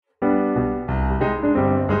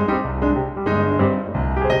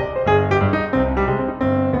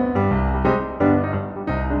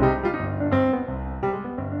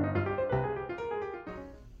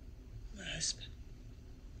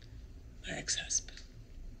husband.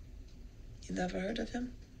 You never heard of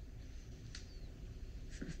him?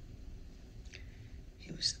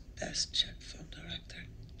 He was the best Czech film director.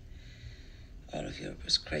 All of Europe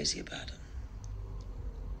was crazy about him.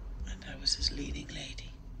 And I was his leading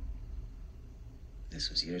lady. This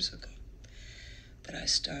was years ago. But I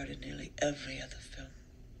starred in nearly every other film.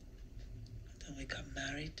 Then we got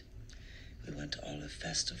married. We went to all the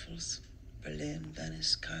festivals. Berlin,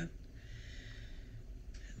 Venice, Cannes.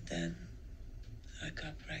 And then I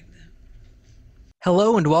got pregnant.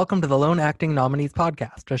 Hello and welcome to the Lone Acting Nominees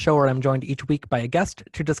Podcast, a show where I'm joined each week by a guest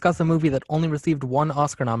to discuss a movie that only received one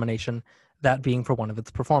Oscar nomination, that being for one of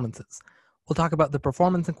its performances. We'll talk about the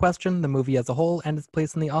performance in question, the movie as a whole, and its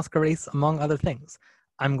place in the Oscar race, among other things.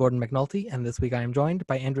 I'm Gordon McNulty, and this week I am joined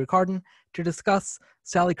by Andrew Carden to discuss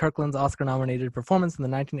Sally Kirkland's Oscar-nominated performance in the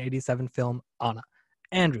 1987 film Anna.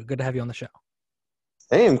 Andrew, good to have you on the show.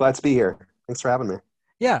 Hey, I'm glad to be here. Thanks for having me.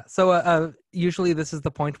 Yeah, so usually this is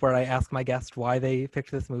the point where I ask my guest why they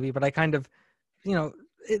picked this movie, but I kind of,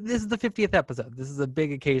 this is the 50th episode. This is a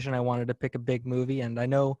big occasion. I wanted to pick a big movie, and I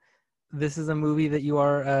know this is a movie that you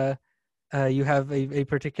are, you have a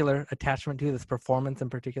particular attachment to, this performance in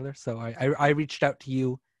particular. So I reached out to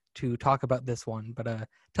you to talk about this one, but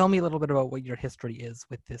tell me a little bit about what your history is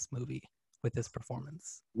with this movie, with this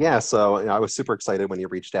performance. Yeah, so I was super excited when you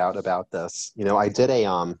reached out about this.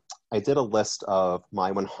 I did a list of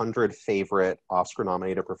my 100 favorite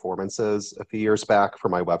Oscar-nominated performances a few years back for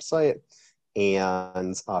my website,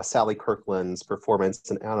 and Sally Kirkland's performance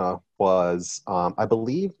in Anna was, I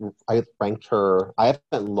believe, I ranked her. I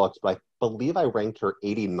haven't looked, but I believe I ranked her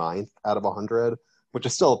 89th out of 100, which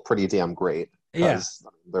is still pretty damn great. Because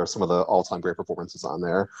there are some of the all-time great performances on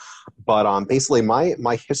there. But basically,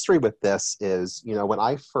 my history with this is, when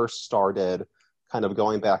I first started kind of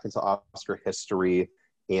going back into Oscar history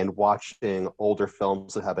and watching older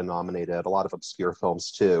films that have been nominated, a lot of obscure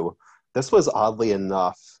films too, this was oddly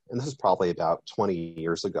enough, and this is probably about 20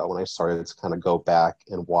 years ago when I started to kind of go back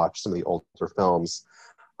and watch some of the older films.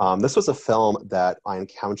 This was a film that I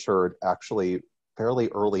encountered actually fairly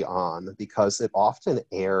early on because it often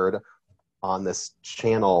aired on this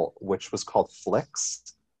channel, which was called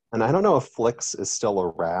Flix. And I don't know if Flix is still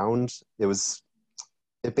around. This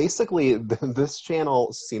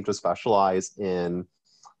channel seemed to specialize in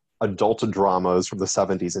adult dramas from the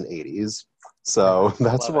 70s and 80s. So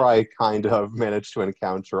that's where I kind of managed to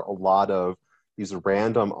encounter a lot of these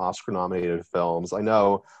random Oscar-nominated films. I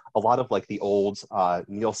know a lot of like the old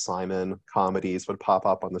Neil Simon comedies would pop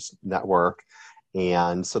up on this network.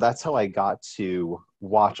 And so that's how I got to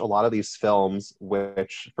watch a lot of these films,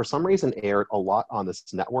 which for some reason aired a lot on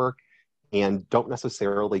this network and don't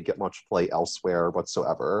necessarily get much play elsewhere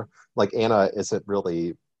whatsoever. Like Anna isn't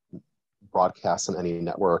really broadcast on any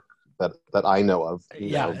network that I know of.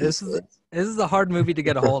 This is a hard movie to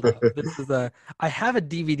get a hold of. I have a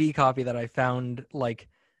DVD copy that I found like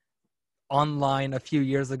online a few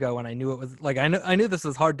years ago, and I knew it was like I knew this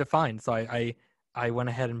was hard to find, so I went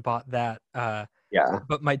ahead and bought that.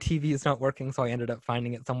 But my TV is not working, so I ended up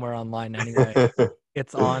finding it somewhere online anyway.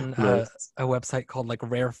 It's on Nice. a website called like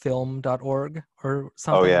rarefilm.org or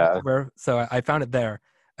something. Oh, yeah. So I found it there.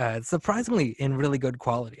 It's surprisingly in really good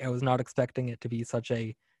quality. I was not expecting it to be such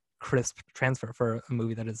a crisp transfer for a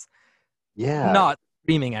movie that is not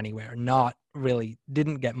streaming anywhere, not really,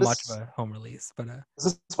 didn't get much of a home release. But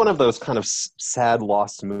this is one of those kind of sad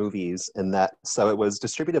lost movies in that, so it was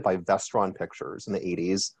distributed by Vestron Pictures in the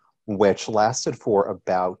 80s, which lasted for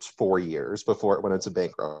about 4 years before it went into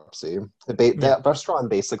bankruptcy. That Vestron,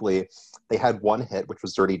 basically, they had one hit, which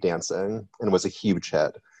was Dirty Dancing, and it was a huge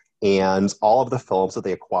hit. And all of the films that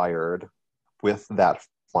they acquired with that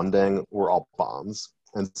funding were all bombs.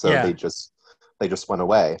 And so they just went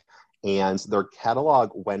away. And their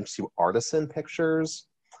catalog went to Artisan Pictures,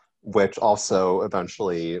 which also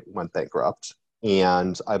eventually went bankrupt.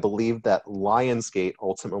 And I believe that Lionsgate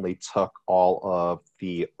ultimately took all of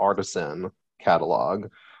the Artisan catalog.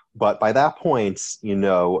 But by that point,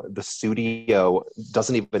 the studio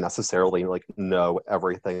doesn't even necessarily know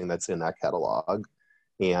everything that's in that catalog.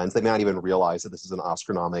 And they may not even realize that this is an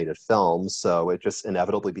Oscar-nominated film. So it just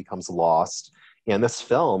inevitably becomes lost. And this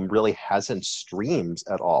film really hasn't streamed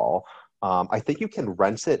at all. I think you can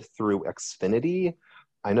rent it through Xfinity.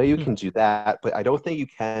 I know you can do that, but I don't think you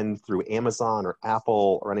can through Amazon or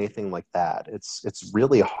Apple or anything like that. It's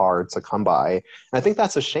really hard to come by. And I think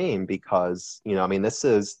that's a shame because, this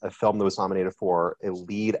is a film that was nominated for a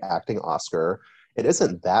lead acting Oscar. It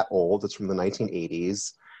isn't that old. It's from the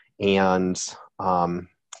 1980s. And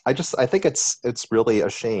I think it's really a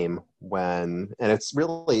shame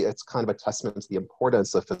it's kind of a testament to the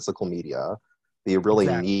importance of physical media They really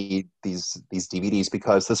Exactly. need these DVDs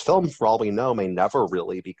because this film, for all we know, may never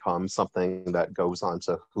really become something that goes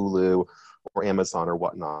onto Hulu or Amazon or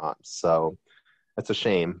whatnot. So it's a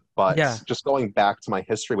shame. But Yeah. just going back to my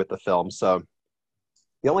history with the film, so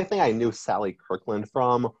the only thing I knew Sally Kirkland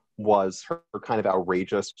from was her kind of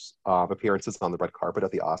outrageous appearances on the red carpet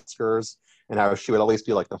at the Oscars, and how she would always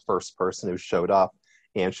be like the first person who showed up,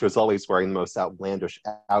 and she was always wearing the most outlandish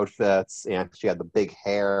outfits, and she had the big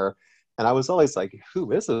hair, and I was always like,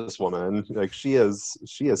 "Who is this woman? Like, she is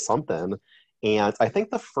something." And I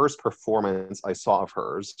think the first performance I saw of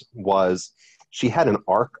hers was she had an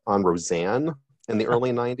arc on Roseanne in the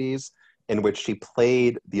early '90s in which she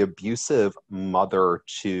played the abusive mother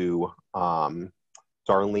to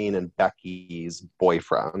Darlene and Becky's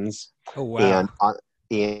boyfriends. Oh wow.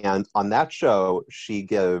 And on that show, she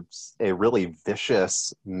gives a really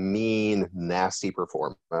vicious, mean, nasty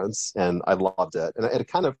performance, and I loved it. And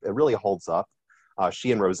it really holds up.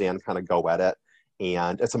 She and Roseanne kind of go at it,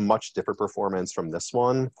 and it's a much different performance from this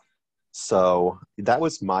one. So that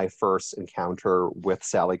was my first encounter with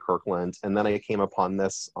Sally Kirkland. And then I came upon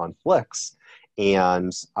this on Flix,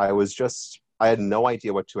 and I had no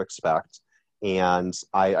idea what to expect. And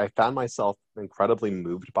I found myself incredibly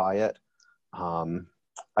moved by it.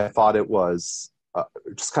 I thought it was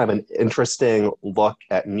just kind of an interesting look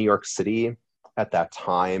at New York City at that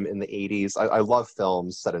time in the 80s. I love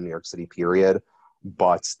films set in New York City, period.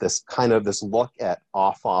 But this look at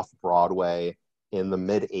off Broadway in the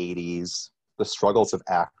mid 80s, the struggles of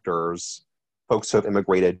actors, folks who have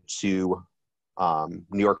immigrated to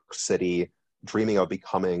New York City, dreaming of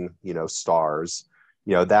becoming, stars,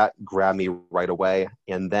 that grabbed me right away.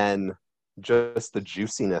 And then just the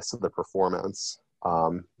juiciness of the performance,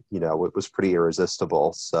 it was pretty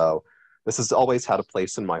irresistible. So this has always had a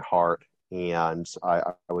place in my heart. And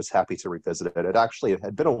I was happy to revisit it. It actually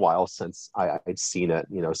had been a while since I'd seen it,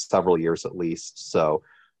 several years at least. So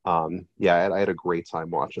I had a great time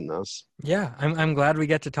watching this. Yeah, I'm glad we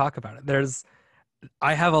get to talk about it.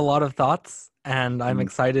 I have a lot of thoughts, and I'm Mm.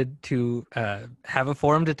 excited to have a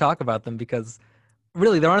forum to talk about them because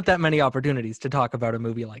really there aren't that many opportunities to talk about a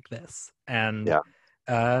movie like this. And Yeah.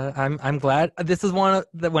 I'm glad this is one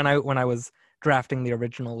that when I was drafting the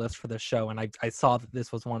original list for this show, and I saw that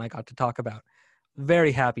this was one I got to talk about.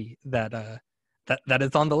 Very happy that that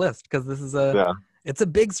it's on the list because this is Yeah. it's a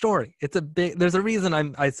big story. There's a reason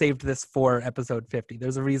I saved this for episode 50.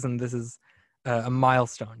 There's a reason this is a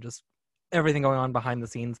milestone. Just everything going on behind the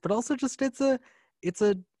scenes, but also just it's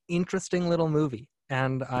a interesting little movie,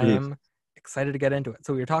 and I Mhm. am excited to get into it.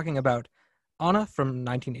 So we were talking about Anna from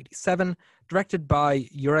 1987, directed by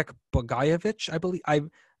Jurek Bogajevich, I believe.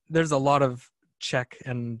 There's a lot of Czech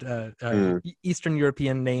and Mm. Eastern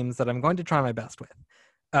European names that I'm going to try my best with.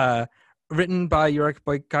 Uh, Written by Jurek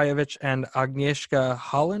Bogajevich and Agnieszka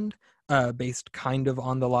Holland, based kind of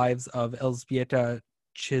on the lives of Elżbieta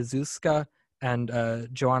Czyzuska and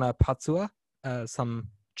Joanna Pacua, some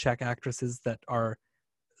Czech actresses that are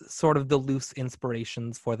sort of the loose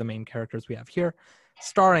inspirations for the main characters we have here,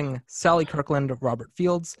 starring Sally Kirkland, Robert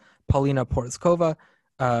Fields, Paulina Porizkova,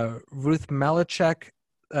 Ruth Malachek,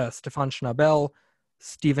 Stefan Schnabel,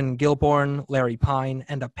 Stephen Gilborn, Larry Pine,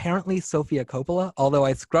 and apparently Sofia Coppola. Although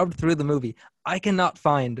I scrubbed through the movie, I cannot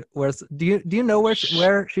find where. Do you know where she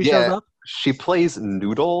shows Yeah, up? she plays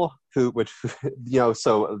Noodle, which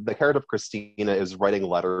so the character of Christina is writing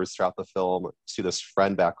letters throughout the film to this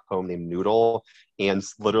friend back home named Noodle, and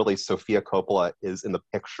literally Sofia Coppola is in the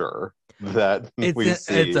picture that we It's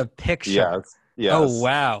see. a picture. Yes, Oh yes,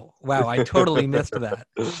 wow. I totally missed that.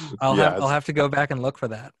 I'll yes. have to go back and look for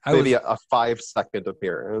that. Maybe a 5-second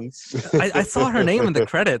appearance. I saw her name in the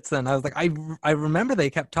credits and I was like I remember they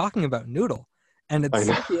kept talking about Noodle, and it's I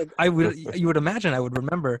know. Sophia. You would imagine I would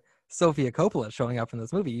remember Sofia Coppola showing up in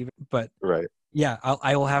this movie, but Right. yeah,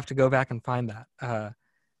 I will have to go back and find that.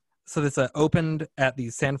 So this opened at the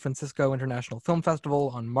San Francisco International Film Festival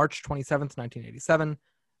on March 27th, 1987.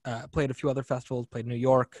 Played a few other festivals, played New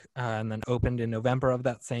York, and then opened in November of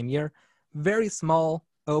that same year. Very small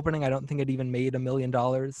opening. I don't think it even made $1 million.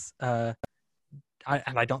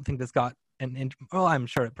 I don't think this got well, I'm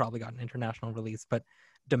sure it probably got an international release, but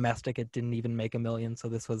domestic, it didn't even make $1 million. So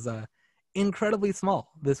this was incredibly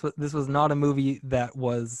small. This was not a movie that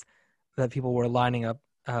people were lining up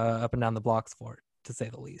up and down the blocks for, to say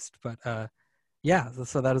the least. But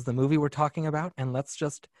so that is the movie we're talking about, and let's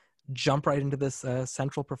just jump right into this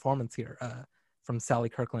central performance here from Sally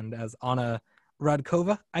Kirkland as Anna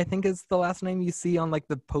Radkova, I think is the last name you see on like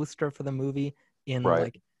the poster for the movie in Right.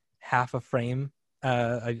 like half a frame.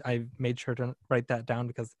 I made sure to write that down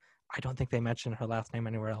because I don't think they mention her last name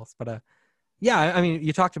anywhere else. But Yeah, I mean,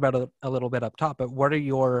 you talked about it a little bit up top, but what are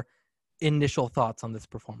your initial thoughts on this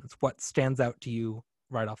performance? What stands out to you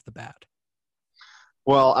right off the bat?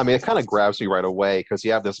 Well, I mean, it kind of grabs me right away because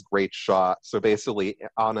you have this great shot. So basically,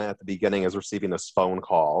 Anna at the beginning is receiving this phone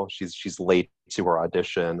call. She's late to her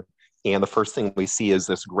audition, and the first thing we see is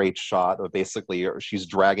this great shot of basically she's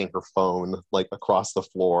dragging her phone like across the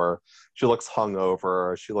floor. She looks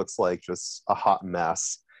hungover. She looks like just a hot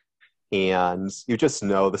mess. And you just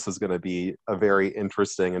know this is going to be a very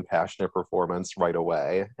interesting and passionate performance right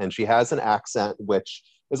away. And she has an accent which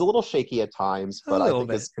is a little shaky at times, A but I little think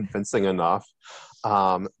bit. is convincing enough.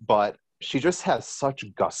 But she just has such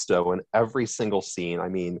gusto in every single scene. I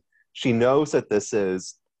mean, she knows that this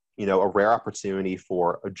is, a rare opportunity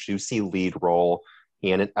for a juicy lead role.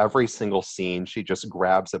 And in every single scene, she just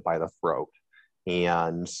grabs it by the throat.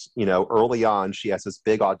 And, early on, she has this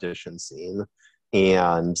big audition scene.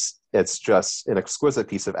 And it's just an exquisite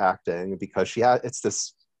piece of acting because it's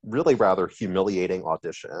this really rather humiliating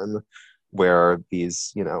audition where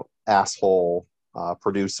these, asshole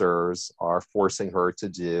producers are forcing her to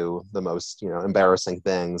do the most, embarrassing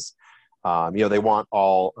things. They want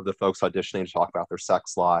all of the folks auditioning to talk about their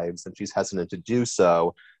sex lives, and she's hesitant to do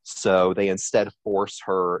so. So they instead force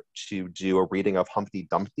her to do a reading of Humpty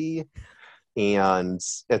Dumpty, and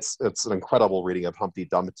it's an incredible reading of Humpty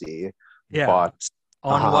Dumpty. Yeah. But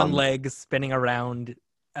On one leg, spinning around,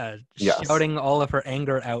 yes, shouting all of her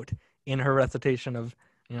anger out in her recitation of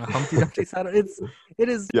Humpty Dumpty sat.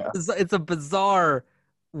 yeah, It's a bizarre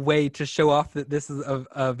way to show off that this is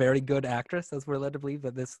a very good actress, as we're led to believe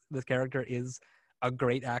that this character is a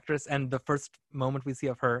great actress. And the first moment we see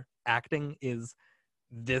of her acting is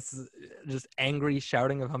this just angry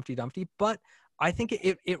shouting of Humpty Dumpty. But I think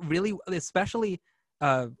it really, especially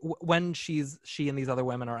when she and these other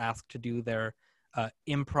women are asked to do their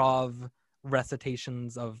improv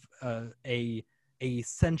recitations of a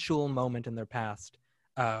sensual moment in their past.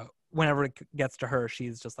 Whenever it gets to her,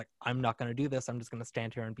 she's just like, I'm not going to do this. I'm just going to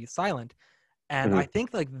stand here and be silent. And mm-hmm, I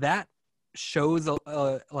think like that shows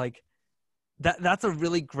like that's a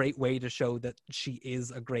really great way to show that she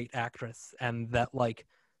is a great actress, and that like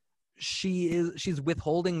she's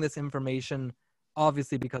withholding this information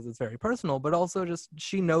obviously because it's very personal, but also just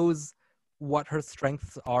she knows what her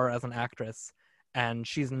strengths are as an actress, and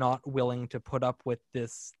she's not willing to put up with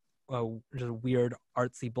this just weird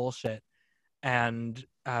artsy bullshit. And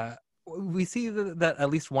we see that at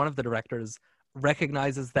least one of the directors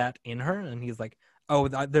recognizes that in her, and he's like, oh,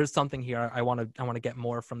 there's something here. I want to get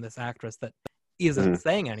more from this actress that isn't mm-hmm,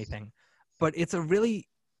 saying anything. But it's a really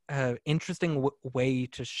interesting way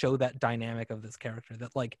to show that dynamic of this character,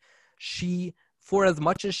 that like she, for as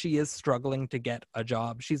much as she is struggling to get a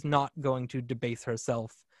job, she's not going to debase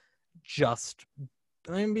herself just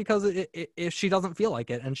because if she doesn't feel like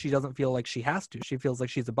it, and she doesn't feel like she has to. She feels like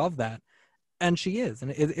she's above that, and she is.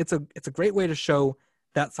 And it's a great way to show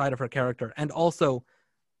that side of her character, and also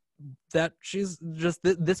that she's just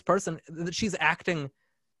this person, that she's acting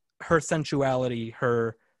her sensuality,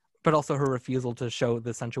 but also her refusal to show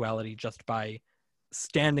the sensuality just by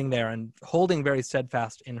standing there and holding very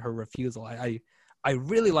steadfast in her refusal. I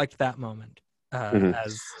really liked that moment. mm-hmm.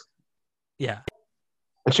 As yeah,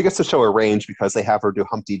 And she gets to show her range because they have her do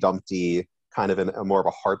Humpty Dumpty kind of in a more of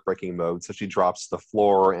a heartbreaking mode. So she drops to the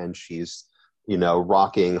floor and she's,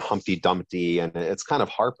 rocking Humpty Dumpty, and it's kind of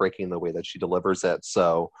heartbreaking the way that she delivers it.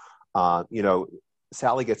 So,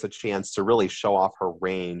 Sally gets a chance to really show off her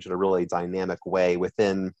range in a really dynamic way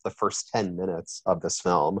within the first 10 minutes of this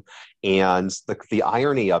film. And the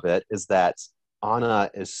irony of it is that Anna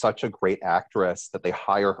is such a great actress that they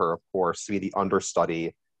hire her, of course, to be the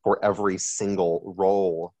understudy for every single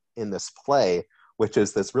role in this play, which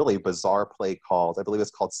is this really bizarre play called, I believe it's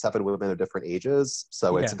called Seven Women of Different Ages.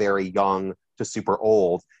 So it's yeah, very young to super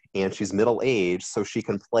old. And she's middle-aged, so she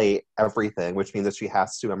can play everything, which means that she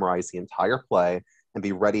has to memorize the entire play and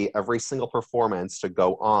be ready every single performance to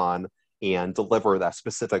go on and deliver that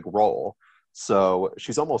specific role. So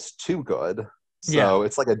she's almost too good. yeah, So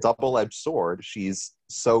it's like a double-edged sword. She's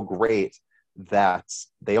so great that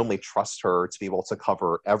they only trust her to be able to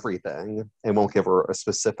cover everything and won't give her a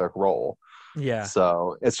specific role. yeah.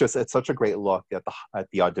 So it's such a great look at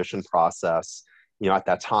the audition process, at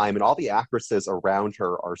that time. And all the actresses around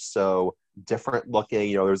her are so different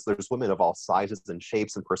looking. There's women of all sizes and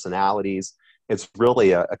shapes and personalities. It's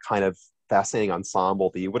really a kind of fascinating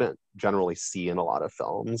ensemble that you wouldn't generally see in a lot of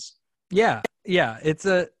films. Yeah, yeah.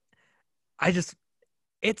 I just,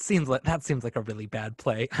 it seems like a really bad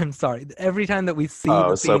play. I'm sorry. Every time that we see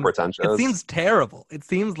Oh, the so scene, it pretentious. seems terrible. It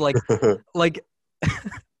seems like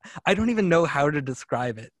I don't even know how to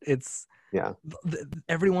describe it. Yeah.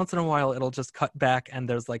 Every once in a while it'll just cut back and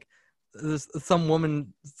there's some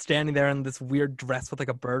woman standing there in this weird dress with like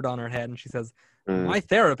a bird on her head, and she says, Mm. "My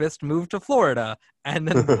therapist moved to Florida," and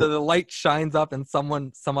then the light shines up and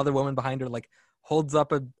some other woman behind her like holds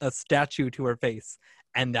up a statue to her face,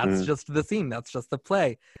 and that's Mm. just the scene, that's just the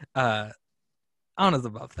play. Anna's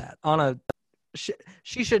above that. Anna,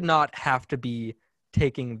 she should not have to be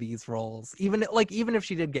taking these roles, even if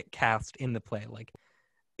she did get cast in the play. Like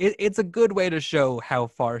it's a good way to show how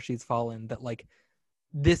far she's fallen, that like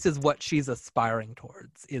this is what she's aspiring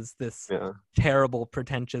towards, is this Yeah. terrible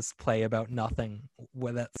pretentious play about nothing,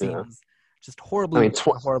 where that Yeah. seems just horribly I mean,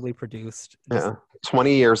 written, horribly produced. yeah.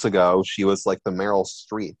 20 years ago, she was like the Meryl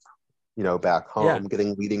Streep, back Yeah, home,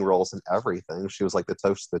 getting leading roles in everything. She was like the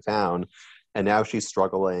toast of the town. And now she's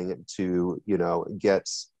struggling to, get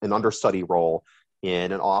an understudy role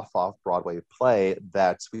in an off Broadway play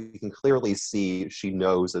that we can clearly see she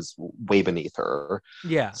knows is way beneath her.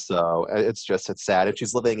 yeah, So it's sad. And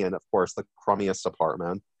she's living in, of course, the crummiest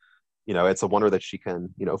apartment. It's a wonder that she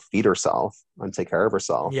can, feed herself and take care of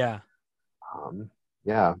herself. yeah,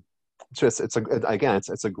 Yeah,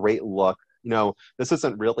 it's a great look. This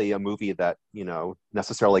isn't really a movie that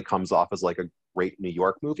necessarily comes off as like a great New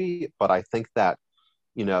York movie, but I think that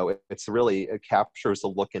it captures the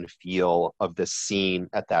look and feel of this scene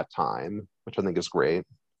at that time, which I think is great.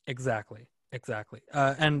 exactly.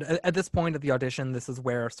 And at this point at the audition, this is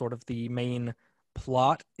where sort of the main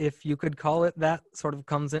plot, if you could call it that, sort of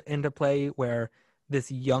comes into play, where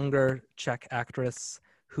this younger Czech actress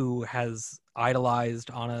who has idolized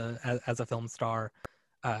Anna as a film star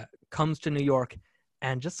comes to New York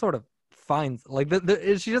and just sort of finds, like,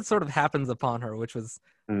 she just sort of happens upon her, which was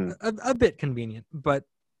Mm. a bit convenient. But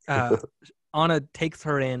Anna takes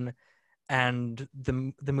her in, and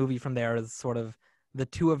the movie from there is sort of the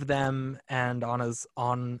two of them and Anna's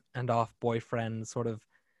on and off boyfriend sort of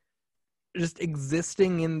just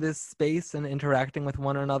existing in this space and interacting with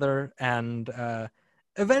one another. And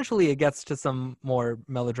eventually it gets to some more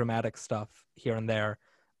melodramatic stuff here and there.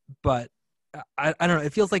 But I don't know.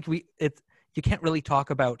 It feels like you can't really talk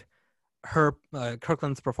about her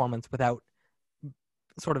Kirkland's performance without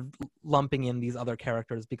sort of lumping in these other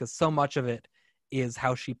characters, because so much of it is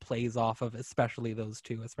how she plays off of, especially those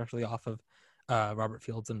two, especially off of Robert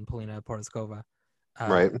Fields and Polina Poroskova.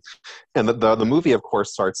 Right. And the movie, of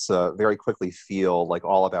course, starts to very quickly feel like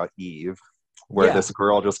All About Eve, where Yeah. this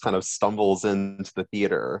girl just kind of stumbles into the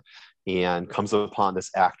theater and comes upon this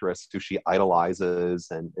actress who she idolizes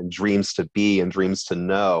and dreams to be and dreams to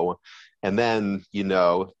know. And then,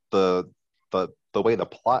 the way the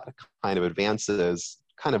plot kind of advances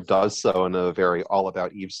kind of does so in a very All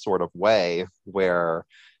About Eve sort of way, where,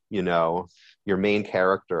 your main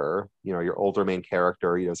character, your older main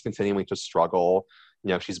character, is continuing to struggle.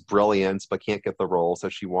 She's brilliant, but can't get the role, so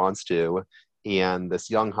she wants to. And this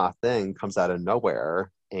young hot thing comes out of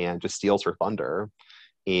nowhere and just steals her thunder.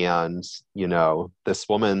 And, this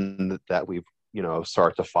woman that we've,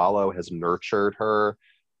 start to follow has nurtured her,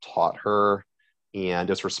 taught her, and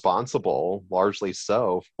is responsible, largely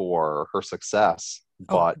so, for her success.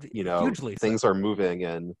 But, hugely things are moving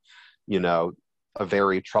in, a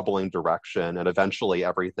very troubling direction. And eventually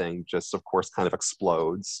everything just, of course, kind of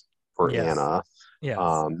explodes for Yes. Anna. Yes.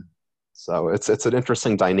 So it's an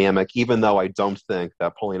interesting dynamic, even though I don't think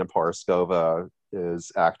that Polina Poroskova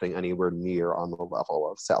is acting anywhere near on the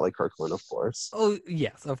level of Sally Kirkland, of course. Oh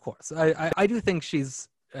yes, of course. I do think she's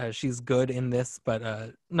good in this,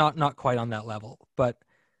 but not quite on that level. But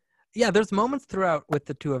yeah, there's moments throughout with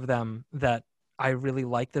the two of them that I really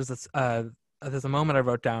like. There's a moment I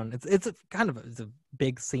wrote down. It's a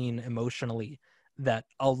big scene emotionally that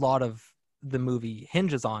a lot of the movie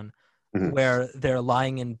hinges on, Mm-hmm. where they're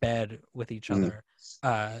lying in bed with each other,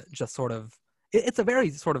 just sort of. It's a very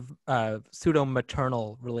sort of pseudo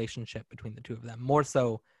maternal relationship between the two of them, more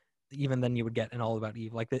so even than you would get in All About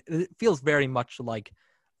Eve. Like it feels very much like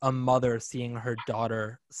a mother seeing her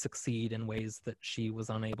daughter succeed in ways that she was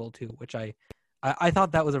unable to, which I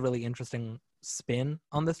thought that was a really interesting spin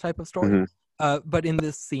on this type of story. Mm-hmm. But in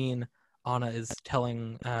this scene, Anna is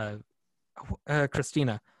telling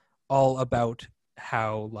Christina all about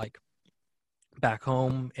how, like, back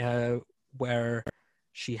home where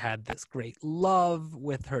she had this great love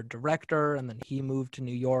with her director, and then he moved to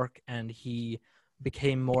New York and he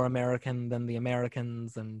became more American than the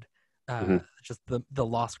Americans, and just the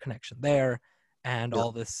lost connection there, and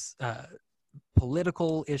all this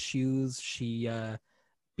political issues. She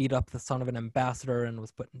beat up the son of an ambassador and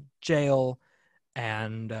was put in jail,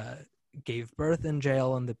 and gave birth in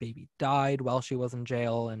jail, and the baby died while she was in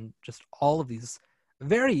jail, and just all of these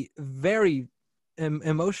very, very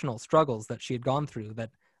emotional struggles that she had gone through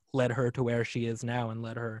that led her to where she is now and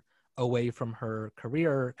led her away from her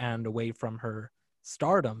career and away from her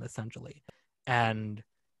stardom, essentially. And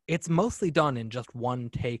it's mostly done in just one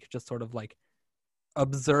take, just sort of like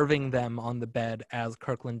observing them on the bed as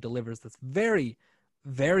Kirkland delivers this very,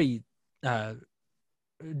 very,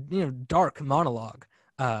 dark monologue.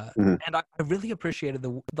 And I really appreciated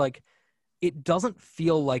it doesn't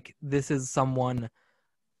feel like this is someone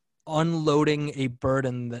unloading a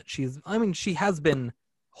burden that she has been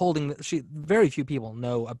holding. Very few people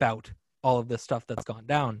know about all of this stuff that's gone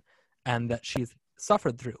down and that she's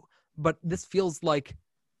suffered through. But this feels like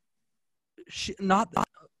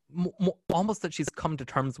almost that she's come to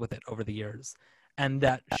terms with it over the years, and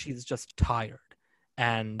that she's just tired,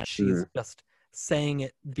 and she's just saying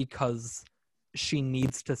it because she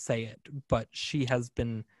needs to say it. But she has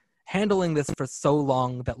been handling this for so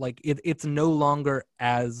long that it's no longer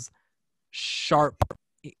as sharp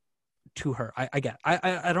to her. I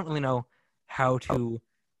don't really know how to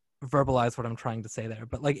verbalize what I'm trying to say there,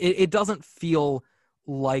 but it doesn't feel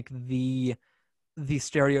like the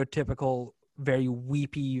stereotypical very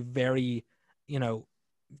weepy, very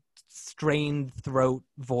strained throat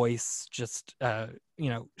voice, just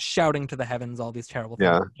shouting to the heavens all these terrible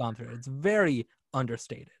things we've gone through. It's very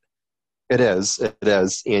understated. It is.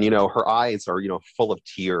 And, her eyes are, full of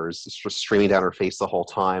tears, just streaming down her face the whole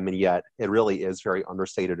time. And yet it really is very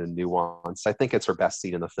understated and nuanced. I think it's her best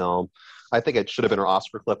scene in the film. I think it should have been her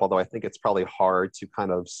Oscar clip, although I think it's probably hard to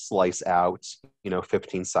kind of slice out,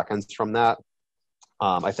 15 seconds from that.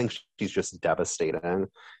 I think she's just devastating.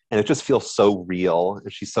 And it just feels so real.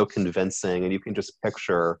 And she's so convincing. And you can just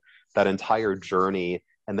picture that entire journey.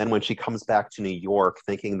 And then when she comes back to New York,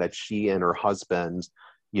 thinking that she and her husband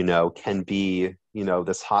can be,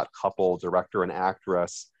 this hot couple, director and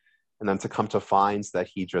actress, and then to come to find that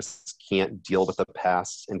he just can't deal with the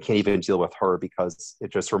past and can't even deal with her because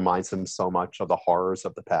it just reminds him so much of the horrors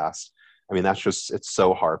of the past. I mean, it's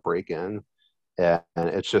so heartbreaking. And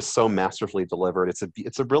it's just so masterfully delivered.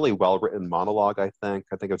 It's a really well-written monologue, I think.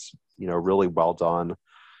 I think it's, really well done.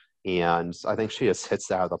 And I think she just hits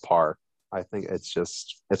it out of the park. I think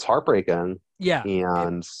it's heartbreaking. Yeah.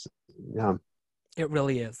 And yeah. It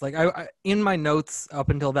really is. I in my notes up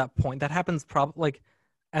until that point, that happens probably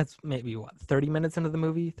as maybe 30 minutes into the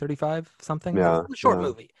movie, 35 something. Yeah, it's a short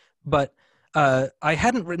movie, but I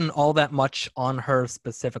hadn't written all that much on her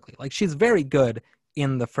specifically. She's very good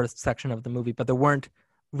in the first section of the movie, but there weren't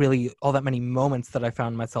really all that many moments that I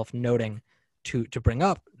found myself noting to bring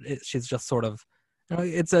up. She's just sort of,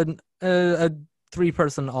 it's a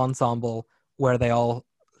 3-person ensemble where they all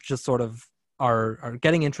just sort of are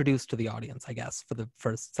getting introduced to the audience, I guess, for the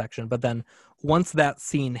first section. But then once that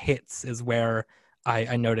scene hits is where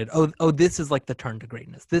I noted, oh, this is the turn to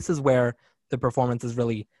greatness. This is where the performance is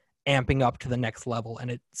really amping up to the next level,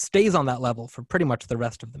 and it stays on that level for pretty much the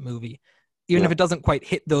rest of the movie. Even if it doesn't quite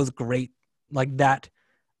hit those great, that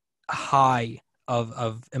high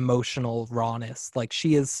of emotional rawness,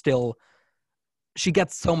 she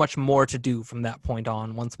gets so much more to do from that point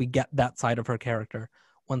on once we get that side of her character,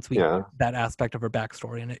 once we get that aspect of her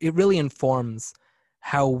backstory. And it really informs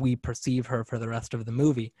how we perceive her for the rest of the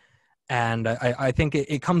movie. And I think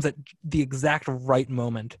it comes at the exact right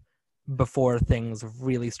moment before things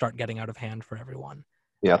really start getting out of hand for everyone.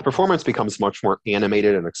 Yeah, the performance becomes much more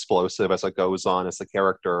animated and explosive as it goes on, as the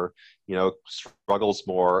character, struggles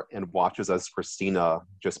more and watches as Christina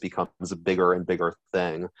just becomes a bigger and bigger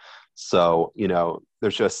thing. So,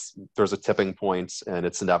 there's a tipping point, and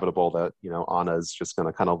it's inevitable that, Anna's just going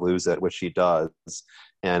to kind of lose it, which she does.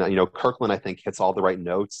 And, Kirkland, I think, hits all the right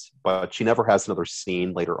notes, but she never has another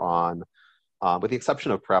scene later on, with the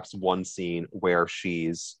exception of perhaps one scene where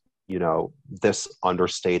she's, this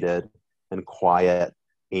understated and quiet,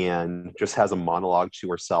 and just has a monologue to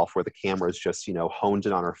herself where the camera is just, honed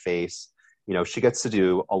in on her face. She gets to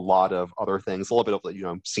do a lot of other things, a little bit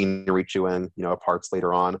of, scenery chewing, parts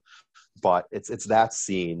later on. But it's that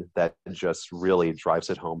scene that just really drives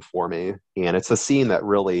it home for me. And it's a scene that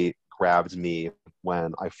really grabbed me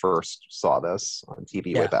when I first saw this on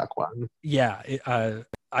TV way back when. Yeah,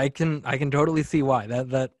 I can totally see why.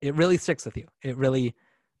 That it really sticks with you. It really,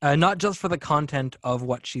 not just for the content of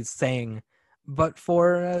what she's saying, but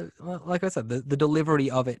for, like I said, the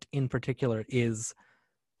delivery of it in particular is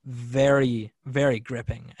very, very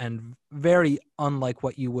gripping and very unlike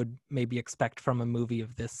what you would maybe expect from a movie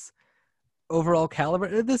of this overall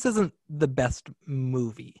caliber. This isn't the best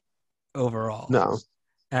movie overall. No.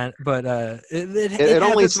 But it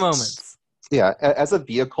has its moments. Yeah, as a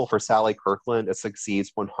vehicle for Sally Kirkland, it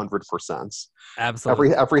succeeds 100%.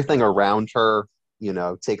 Absolutely. Everything around her,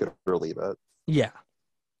 take it or leave it. Yeah.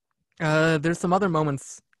 There's some other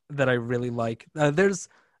moments that I really like. There's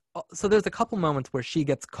a couple moments where she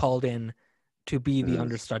gets called in to be the Mm.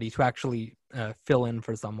 understudy, to actually fill in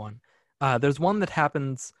for someone. There's one that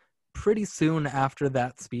happens pretty soon after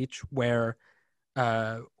that speech where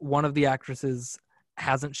one of the actresses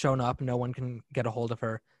hasn't shown up. No one can get a hold of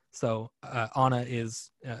her. So Anna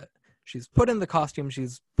is she's put in the costume,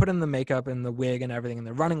 she's put in the makeup and the wig and everything, and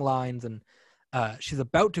they're running lines, and she's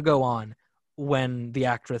about to go on when the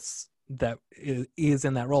actress that is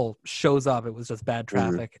in that role shows up. It was just bad Mm.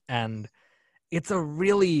 traffic, and it's a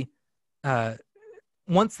really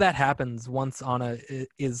once that happens, once Anna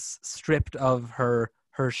is stripped of her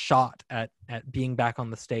shot at being back on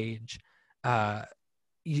the stage, uh,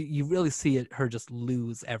 you really see her just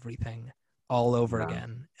lose everything all over Yeah.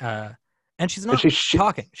 again. And she's And not she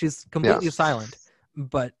talking; she's yeah. completely silent.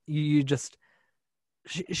 But you just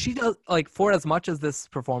she does, like, for as much as this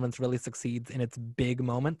performance really succeeds in its big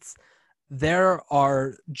moments, there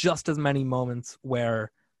are just as many moments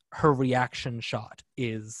where her reaction shot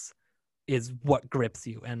is what grips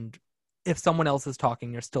you. And if someone else is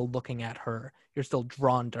talking, you're still looking at her. You're still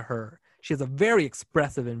drawn to her. She has a very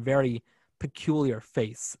expressive and very peculiar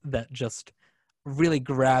face that just really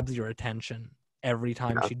grabs your attention every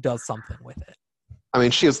time Yeah. she does something with it. I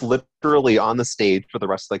mean, she is literally on the stage for the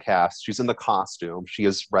rest of the cast. She's in the costume. She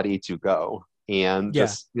is ready to go. And Yeah.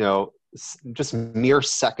 just, just mere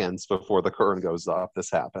seconds before the curtain goes up, this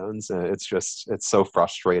happens. And it's so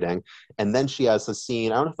frustrating. And then she has a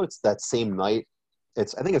scene, I don't know if it's that same night. I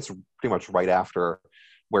think it's pretty much right after,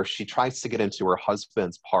 where she tries to get into her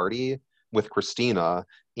husband's party with Christina,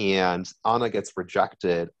 and Anna gets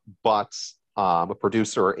rejected, but a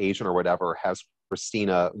producer or agent or whatever has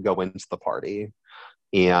Christina go into the party.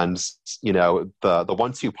 And the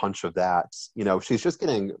 1-2 punch of that, she's just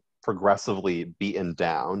getting progressively beaten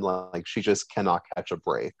down. Like, she just cannot catch a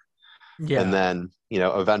break. And Yeah. then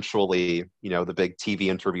eventually, the big TV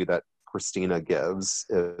interview that Christina gives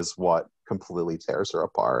is what completely tears her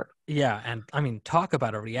apart. Yeah, and I mean, talk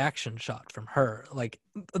about a reaction shot from her. Like,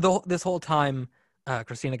 this whole time,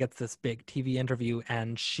 Christina gets this big TV interview,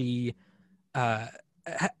 and uh,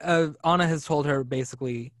 Anna has told her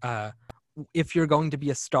basically, if you're going to be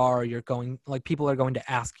a star, people are going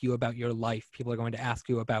to ask you about your life. People are going to ask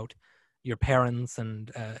you about your parents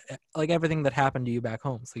and like everything that happened to you back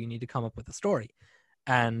home. So you need to come up with a story.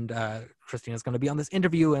 And Christina's going to be on this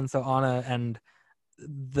interview, and so Anna and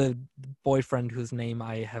the boyfriend, whose name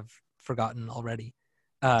I have forgotten already.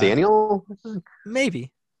 Daniel?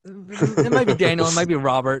 Maybe it might be Daniel. It might be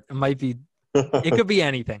Robert. It could be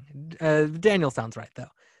anything. Daniel sounds right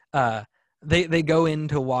though. They go in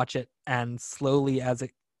to watch it, and slowly as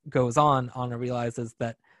it goes on, Anna realizes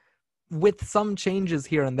that with some changes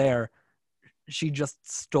here and there, she just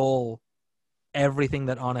stole everything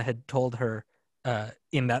that Anna had told her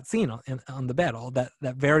in that scene on the bed. All that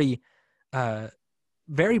very uh,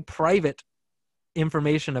 very private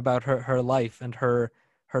information about her life and her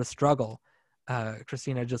struggle.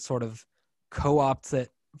 Christina just sort of co-opts it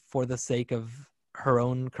for the sake of her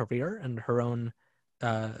own career and her own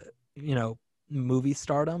uh, movie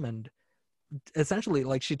stardom. And essentially,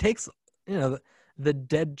 like, she takes the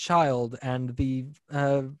dead child and the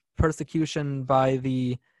persecution by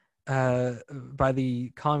the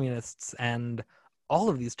communists and all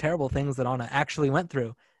of these terrible things that Anna actually went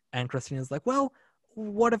through. And Christina's like, well,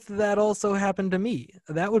 what if that also happened to me?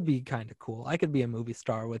 That would be kind of cool. I could be a movie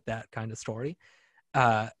star with that kind of story.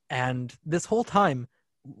 And this whole time,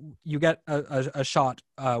 you get a shot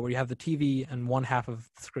where you have the TV and one half of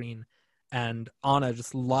the screen, and Anna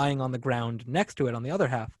just lying on the ground next to it on the other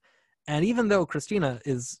half. And even though Christina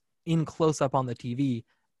is in close up on the TV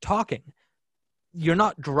talking, you're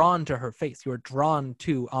not drawn to her face. You're drawn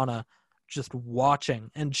to Anna just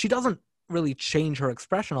watching. And she doesn't really change her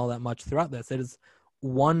expression all that much throughout this. It is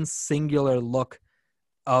one singular look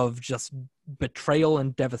of just betrayal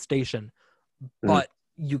and devastation, but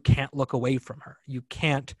you can't look away from her. You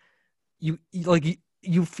can't, you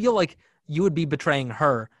feel like you would be betraying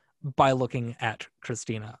her by looking at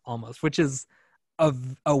Christina almost, which is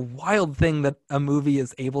a wild thing that a movie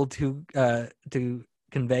is able to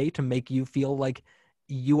convey, to make you feel like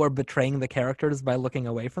you are betraying the characters by looking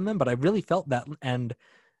away from them. But I really felt that, and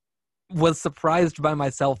was surprised by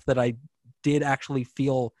myself that I did actually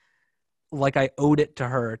feel like I owed it to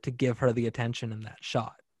her to give her the attention in that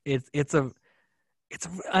shot. It's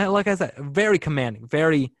like I said, very commanding,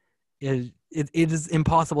 very it is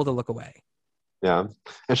impossible to look away. Yeah.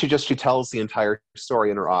 And she tells the entire story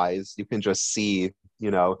in her eyes. You can just see,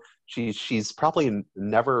 She's probably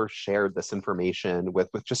never shared this information with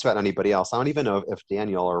just about anybody else. I don't even know if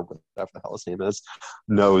Daniel, or whatever the hell his name is,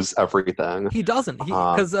 knows everything. He doesn't.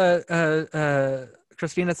 Because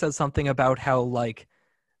Christina says something about how, like,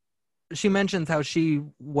 she mentions how she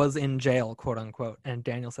was in jail, quote unquote, and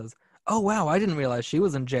Daniel says, "Oh wow, I didn't realize she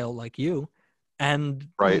was in jail like you." And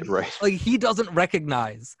Right. like, he doesn't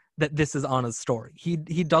recognize that this is Anna's story. He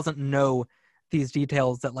doesn't know these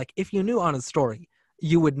details that, like, if you knew Anna's story,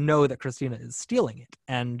 you would know that Christina is stealing it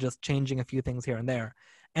and just changing a few things here and there.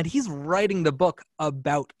 And he's writing the book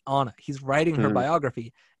about Anna. He's writing her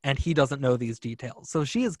biography, and he doesn't know these details. So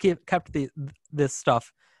she has kept this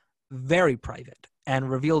stuff very private and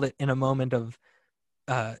revealed it in a moment of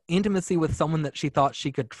intimacy with someone that she thought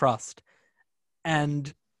she could trust.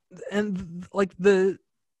 And like, the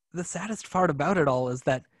saddest part about it all is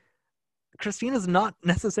that Christina's not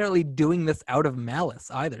necessarily doing this out of malice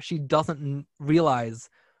either. She doesn't realize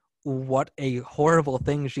what a horrible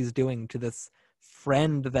thing she's doing to this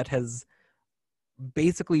friend that has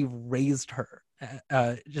basically raised her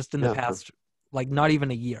just in the past, like, not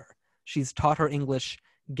even a year. She's taught her English,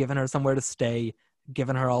 given her somewhere to stay,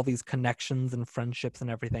 given her all these connections and friendships and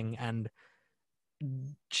everything, and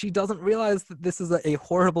she doesn't realize that this is a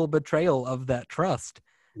horrible betrayal of that trust.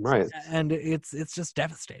 Right. And it's just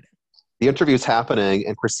devastating. The interview's happening,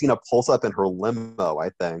 and Christina pulls up in her limo,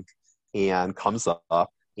 I think, and comes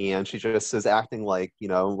up, and she just is acting like,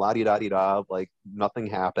 la-di-da-di-da, like nothing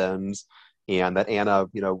happens, and that Anna,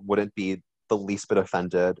 wouldn't be the least bit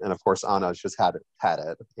offended. And of course, Anna's just had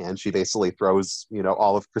it. And she basically throws,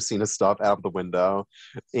 all of Christina's stuff out of the window.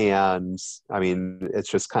 And I mean,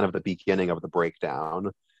 it's just kind of the beginning of the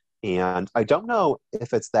breakdown. And I don't know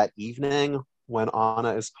if it's that evening when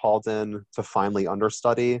Anna is called in to finally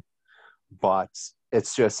understudy, but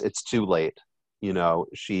it's too late.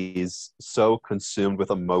 She's so consumed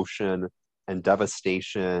with emotion and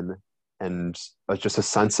devastation and just a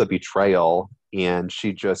sense of betrayal. And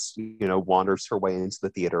she just, wanders her way into the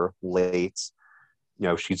theater late.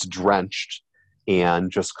 She's drenched and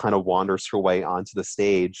just kind of wanders her way onto the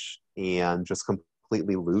stage and just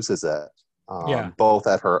completely loses it. Both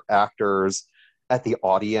at her actors, at the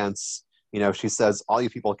audience. She says, all you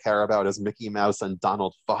people care about is Mickey Mouse and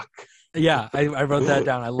Donald Fuck. Yeah, I wrote that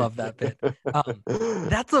down. I love that bit.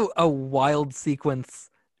 That's a wild sequence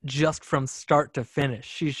just from start to finish.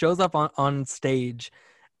 She shows up on stage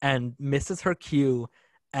and misses her cue,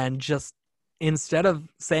 and just, instead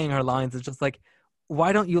of saying her lines, it's just like,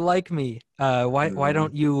 why don't you like me? Why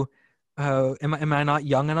don't you, am I not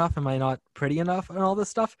young enough? Am I not pretty enough? And all this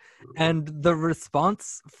stuff. And the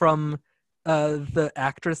response from the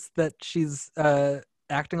actress that she's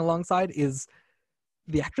acting alongside is,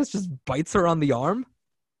 the actress just bites her on the arm.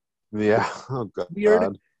 Yeah. Oh, God.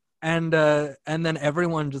 Weird. And then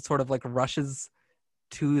everyone just sort of like rushes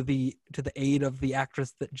to the aid of the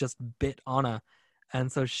actress that just bit Anna.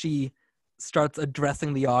 And so she starts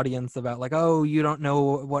addressing the audience about, like, oh, you don't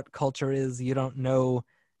know what culture is, you don't know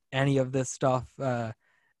any of this stuff,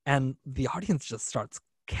 and the audience just starts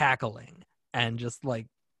cackling and just like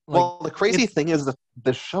well, the crazy thing is that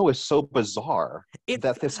the show is so bizarre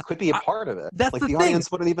that this could be a part of it. That's like the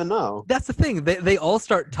audience wouldn't even know. That's the thing. They all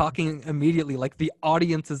start talking immediately. Like, the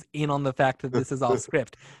audience is in on the fact that this is off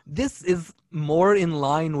script. This is more in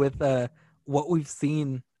line with what we've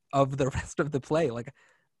seen of the rest of the play. Like,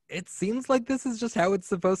 it seems like this is just how it's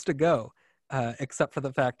supposed to go, except for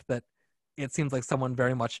the fact that it seems like someone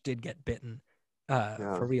very much did get bitten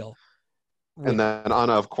for real. And then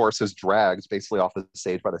Anna, of course, is dragged basically off the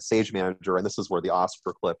stage by the stage manager. And this is where the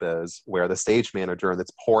Oscar clip is, where the stage manager, and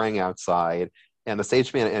it's pouring outside, and the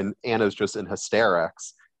stage man and Anna's just in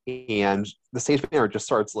hysterics. And the stage manager just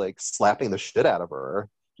starts like slapping the shit out of her.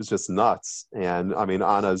 It's just nuts. And I mean,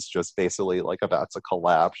 Anna's just basically like about to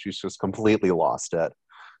collapse. She's just completely lost it.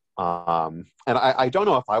 And I don't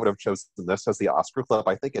know if I would have chosen this as the Oscar clip.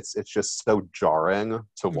 I think it's just so jarring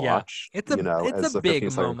to watch. Yeah. It's a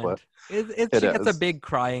big moment. She gets a big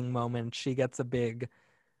crying moment. She gets a big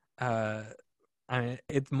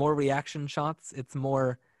it's more reaction shots. It's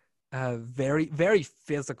more very, very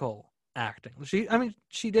physical acting.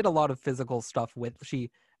 She did a lot of physical stuff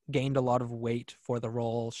she gained a lot of weight for the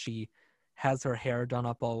role. She has her hair done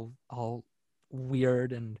up all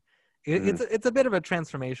weird, and it's a bit of a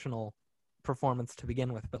transformational performance to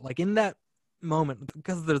begin with. But like, in that moment,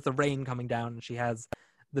 because there's the rain coming down and she has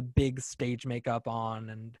the big stage makeup on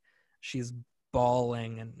and she's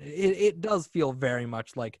bawling, and it does feel very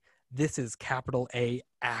much like this is capital A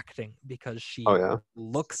acting, because she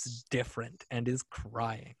looks different and is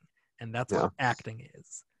crying, and that's what acting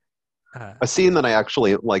is. A scene that I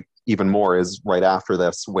actually like even more is right after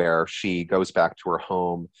this, where she goes back to her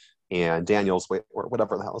home and Daniel's wait or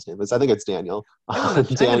whatever the hell his name is. I think it's Daniel. I'm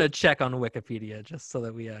gonna check on Wikipedia just so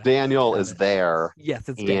that we Daniel have is it. there, Yes,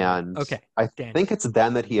 it's Daniel. and Okay, I Daniel. think it's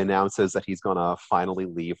then that he announces that he's gonna finally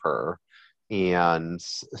leave her. And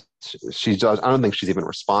she does. I don't think she's even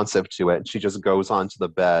responsive to it. She just goes onto the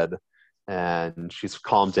bed and she's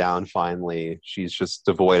calmed down finally. She's just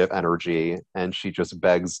devoid of energy, and she just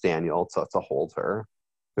begs Daniel to hold her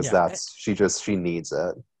because Yeah, she needs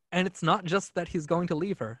it. and it's not just that he's going to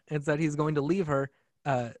leave her; it's that he's going to leave her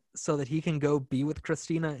so that he can go be with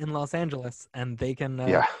Christina in Los Angeles, and they can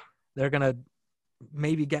Yeah. they're gonna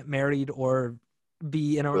maybe get married or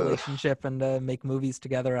be in a Ugh. relationship and make movies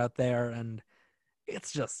together out there. And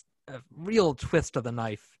it's just a real twist of the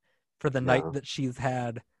knife for the night Yeah. that she's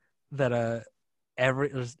had. That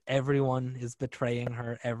everyone is betraying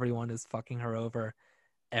her, everyone is fucking her over,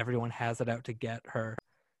 everyone has it out to get her.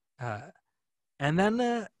 Uh, and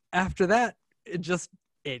then after that, it just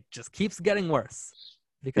keeps getting worse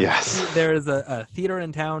because Yes. there is a theater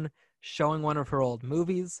in town showing one of her old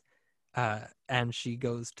movies, and she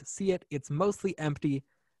goes to see it. It's mostly empty.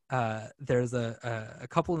 There's a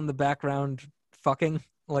couple in the background fucking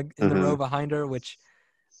like in the row behind her, which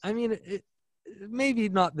I mean, maybe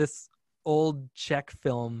not this old Czech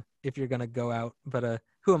film if you're gonna go out, but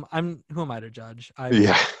who am I to judge?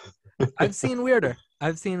 Yeah. I've seen weirder.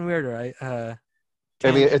 I've seen weirder. I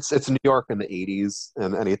mean, Tangent. it's New York in the '80s,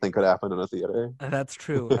 and anything could happen in a theater. That's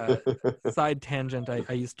true. Side tangent.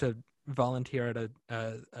 I used to volunteer at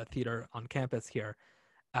a theater on campus here,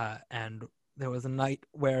 and there was a night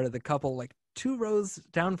where the couple, like 2 rows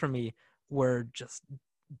down from me, were just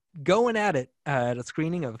going at it at a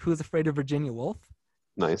screening of Who's Afraid of Virginia Woolf,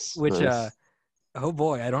 Nice. which Nice. oh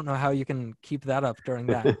boy, I don't know how you can keep that up during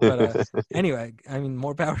that. But anyway, I mean,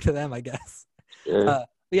 more power to them, I guess. Sure.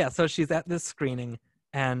 Yeah, so she's at this screening,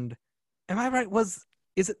 and am I right?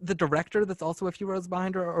 Is it the director that's also a few rows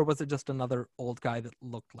behind her, or was it just another old guy that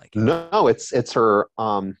looked like him? No, it's her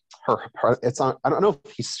it's on. I don't know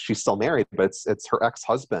if she's still married, but it's her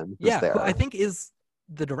ex-husband who's Yeah, who I there. think is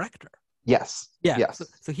the director. Yes. Yeah, Yes.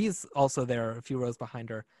 so he's also there a few rows behind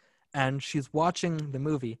her, and she's watching the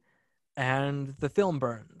movie, and the film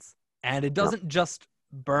burns. And it Yeah. doesn't just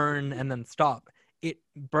burn and then stop. It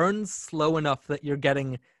burns slow enough that you're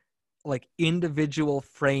getting like individual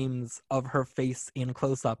frames of her face in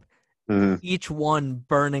close up, Mhm. each one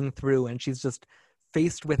burning through, and she's just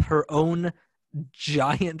faced with her own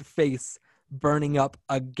giant face burning up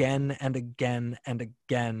again and again and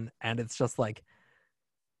again. And it's just like,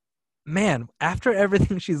 man, after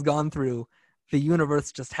everything she's gone through, the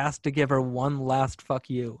universe just has to give her one last fuck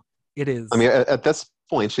you. It is. I mean, at this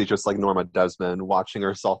point, she's just like Norma Desmond, watching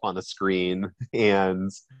herself on the screen, and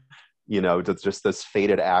just this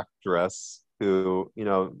faded actress who,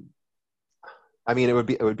 I mean,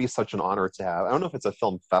 it would be such an honor to have. I don't know if it's a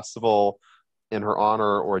film festival in her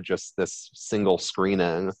honor or just this single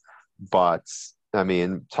screening, but I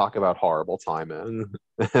mean, talk about horrible timing.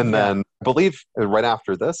 And Yeah, then I believe right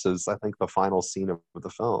after this is, I think, the final scene of the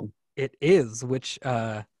film. it is, which It's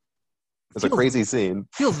a feels crazy scene.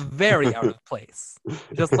 feels very out of place.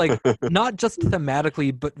 Just like not just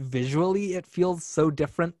thematically, but visually, it feels so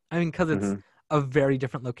different. I mean, because it's Mhm. a very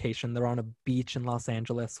different location. They're on a beach in Los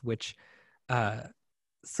Angeles, which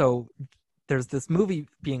so there's this movie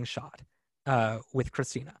being shot with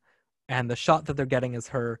Christina, and the shot that they're getting is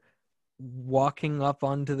her walking up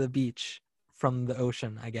onto the beach from the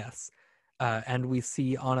ocean, I guess. And we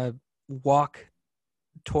see on a walk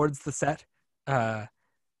towards the set,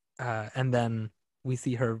 and then we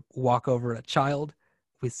see her walk over a child.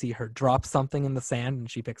 We see her drop something in the sand,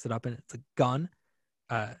 and she picks it up, and it's a gun.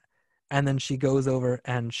 Uh, and then she goes over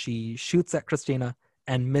and she shoots at Christina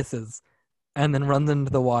and misses, and then runs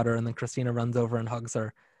into the water. And then Christina runs over and hugs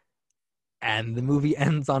her. And the movie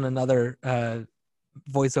ends on another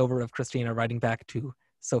voiceover of Christina writing back to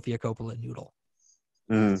Sofia Coppola Noodle.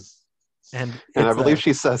 Mm. And And I it's believe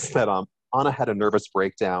she says that Anna had a nervous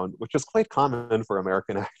breakdown, which is quite common for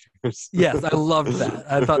American actors. yes, I loved that.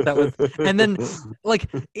 I thought that was, and then like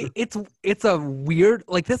it's a weird,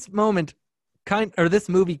 like, this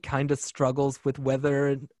movie kind of struggles with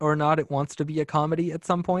whether or not it wants to be a comedy at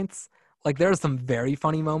some points. Like, there are some very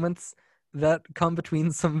funny moments that come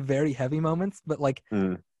between some very heavy moments, but like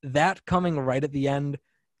Mm. that coming right at the end,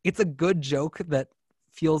 it's a good joke that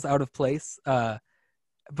feels out of place.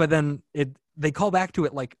 But then they call back to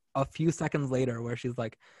it like a few seconds later, where she's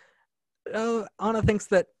like, "Oh, Anna thinks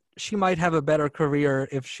that she might have a better career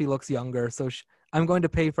if she looks younger, so I'm going to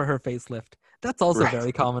pay for her facelift." That's also Right.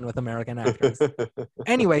 very common with American actors.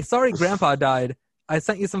 Anyway, sorry grandpa died. I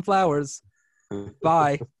sent you some flowers.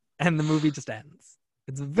 Bye. And the movie just ends.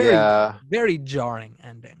 It's a very, Yeah. very jarring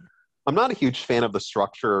ending. I'm not a huge fan of the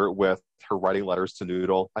structure with her writing letters to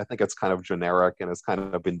Noodle. I think it's kind of generic and it's kind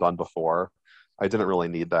of been done before. I didn't really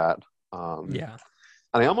need that. Um, Yeah.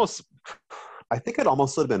 and I think it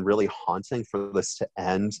almost would have been really haunting for this to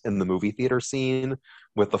end in the movie theater scene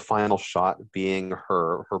with the final shot being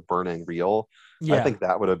her burning reel. I Yeah. think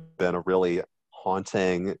that would have been a really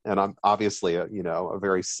haunting and I'm obviously a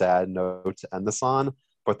very sad note to end this on.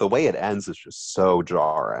 But the way it ends is just so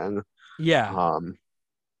jarring. Yeah. Um,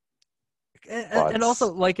 And but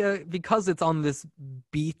also, like, because it's on this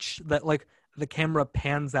beach that, like, the camera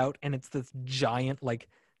pans out and it's this giant, like,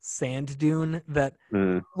 sand dune that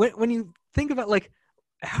mm, when you think about, like,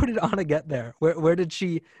 how did Anna get there? Where did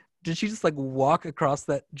she just like walk across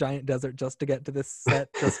that giant desert just to get to this set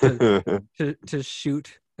just to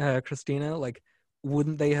shoot Christina? Like,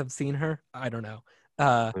 wouldn't they have seen her? I don't know.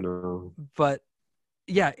 I know. But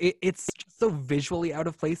yeah, it's just so visually out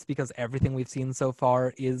of place because everything we've seen so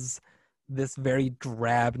far is this very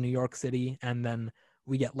drab New York City, and then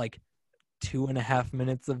we get like 2.5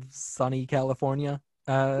 minutes of sunny California.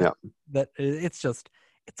 Yeah, That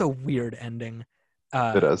it's a weird ending.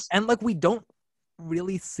 it is. And like we don't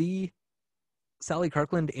really see Sally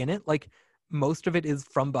Kirkland in it. Like most of it is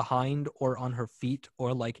from behind or on her feet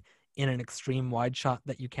or like in an extreme wide shot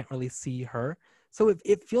that you can't really see her. So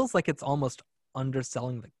it feels like it's almost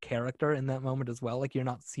underselling the character in that moment as well. Like you're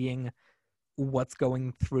not seeing what's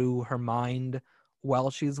going through her mind while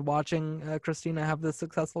she's watching Christina have this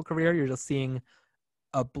successful career. You're just seeing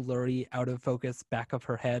a blurry, out of focus back of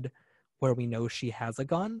her head where we know she has a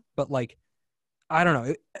gun. But like, I don't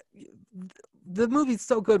know. The movie's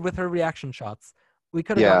so good with her reaction shots. We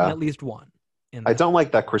could have gotten Yeah. at least one in I this. don't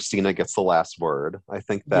like that Christina gets the last word. I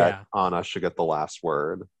think that Yeah. Anna should get the last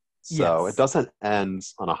word. So it Yes. doesn't end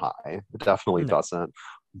on a high. It definitely No. doesn't.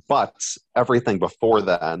 But everything before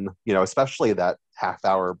then, especially that half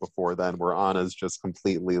hour before then where Anna's just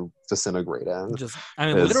completely disintegrating, I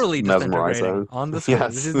mean, is literally disintegrating mesmerizing. on the screen.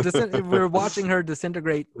 Yes. We're watching her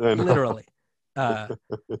disintegrate I know. literally. Uh,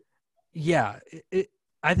 yeah,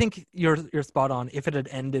 I think you're spot on. If it had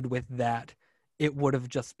ended with that, it would have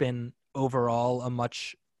just been overall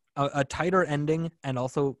a tighter ending, and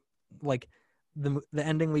also like the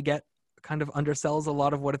ending we get kind of undersells a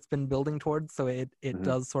lot of what it's been building towards. So it Mhm.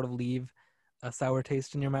 does sort of leave a sour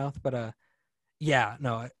taste in your mouth. But yeah,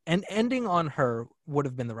 no, and ending on her would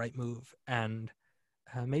have been the right move, and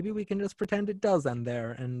maybe we can just pretend it does end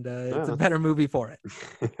there, and it's a Yeah. better movie for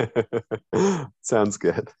it. Sounds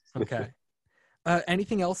good. Okay.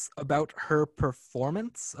 Anything else about her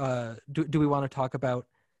performance? Do we want to talk about?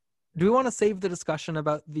 Do we want to save the discussion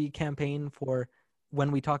about the campaign for when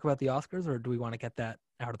we talk about the Oscars, or do we want to get that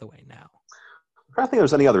out of the way now? I don't think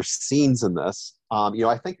there's any other scenes in this.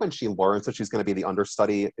 I think when she learns that she's going to be the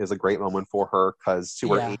understudy is a great moment for her because to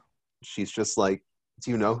her Yeah, age, she's just like,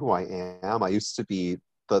 "Do you know who I am? I used to be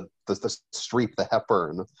the Streep, the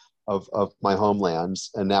Hepburn of my homeland,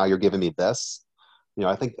 and now you're giving me this."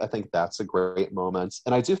 I think that's a great moment,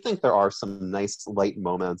 and I do think there are some nice light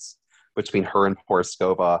moments between her and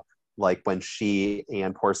Porskova, like when she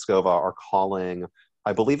and Porskova are calling.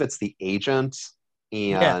 I believe it's the agent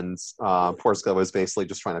yeah, and Porsko is basically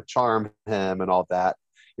just trying to charm him and all that.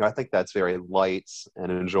 I think that's very light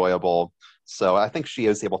and enjoyable. So I think she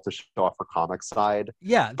is able to show off her comic side.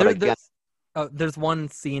 yeah. But again, There's one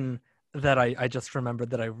scene that I just remembered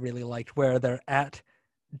that I really liked where they're at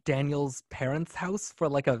Daniel's parents' house for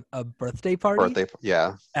like a birthday party, birthday,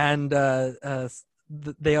 yeah, and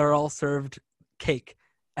they are all served cake,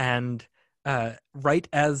 and right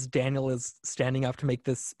as Daniel is standing up to make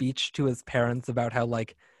this speech to his parents about how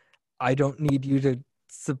like I don't need you to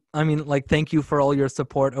I mean like thank you for all your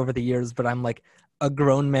support over the years, but I'm like a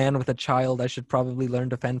grown man with a child. I should probably learn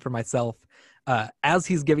to fend for myself. As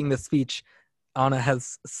he's giving this speech, Anna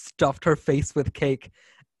has stuffed her face with cake,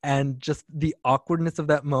 and just the awkwardness of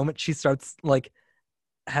that moment, she starts like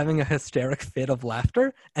having a hysteric fit of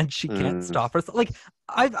laughter and she can't mm, stop herself. Like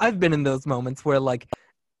I've been in those moments where like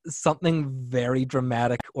something very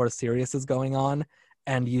dramatic or serious is going on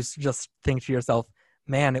and you just think to yourself,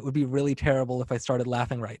 man, it would be really terrible if I started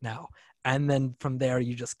laughing right now. And then from there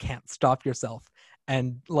you just can't stop yourself.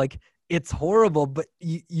 And like it's horrible, but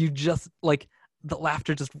you just like the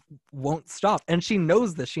laughter just won't stop. And she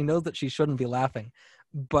knows this. She knows that she shouldn't be laughing,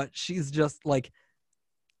 but she's just like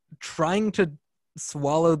trying to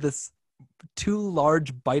swallow this too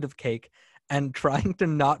large bite of cake and trying to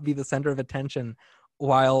not be the center of attention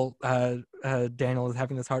while Daniel is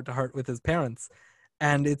having this heart-to-heart with his parents.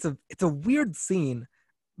 And it's a weird scene,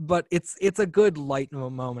 but it's a good light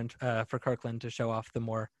moment for Kirkland to show off the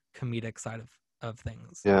more comedic side of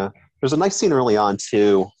things. Yeah. There's a nice scene early on,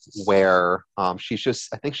 too, where I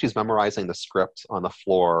think she's memorizing the script on the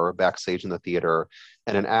floor backstage in the theater,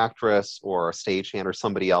 and an actress or a stagehand or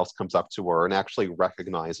somebody else comes up to her and actually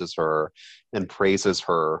recognizes her and praises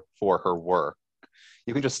her for her work.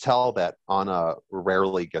 You can just tell that Anna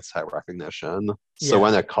rarely gets that recognition. So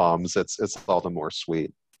when it comes, it's all the more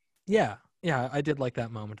sweet. Yeah, I did like that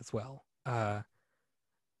moment as well. I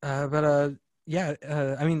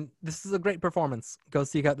mean, this is a great performance. Go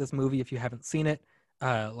seek out this movie if you haven't seen it.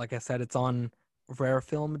 Like I said, it's on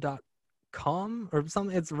rarefilm.com or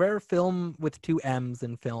something. It's rarefilm with 2 M's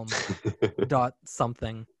in film dot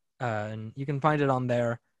something. And you can find it on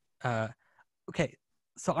there. Okay,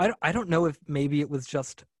 so I don't know if maybe it was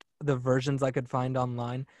just the versions I could find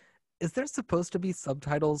online. Is there supposed to be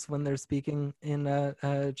subtitles when they're speaking in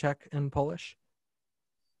Czech and Polish?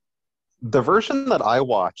 The version that I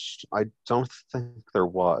watched, I don't think there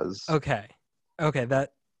was. Okay,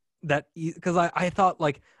 that because I thought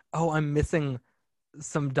like, oh, I'm missing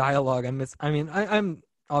some dialogue. I'm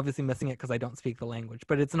obviously missing it because I don't speak the language,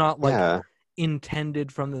 but it's not like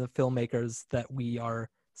intended from the filmmakers that we are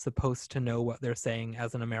supposed to know what they're saying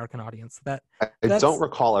as an American audience. I don't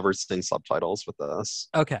recall ever seeing subtitles with this.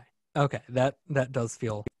 Okay, that does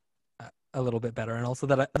feel a little bit better, and also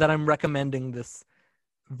that I'm recommending this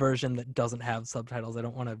version that doesn't have subtitles. I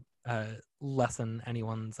don't want to lessen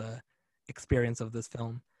anyone's experience of this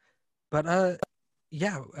film, but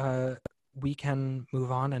we can move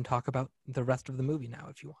on and talk about the rest of the movie now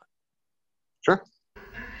if you want. Sure.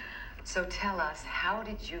 So tell us, how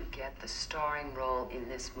did you get the starring role in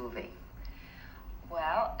this movie?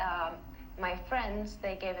 Well, my friends,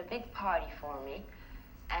 they gave a big party for me,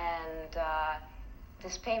 and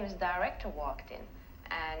this famous director walked in,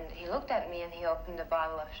 and he looked at me and he opened a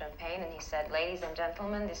bottle of champagne and he said, "Ladies and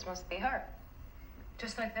gentlemen, this must be her."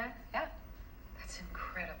 Just like that? Yeah. That's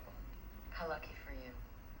incredible. How lucky for you.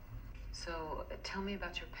 So tell me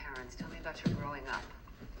about your parents. Tell me about your growing up.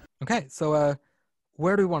 Okay, so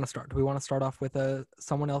where do we want to start? Do we want to start off with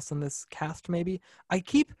someone else in this cast, maybe?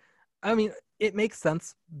 It makes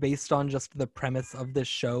sense based on just the premise of this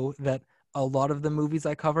show that a lot of the movies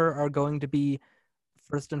I cover are going to be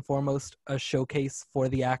first and foremost a showcase for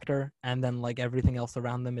the actor, and then like everything else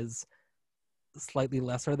around them is slightly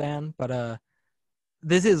lesser than. But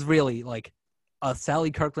this is really like a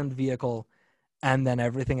Sally Kirkland vehicle, and then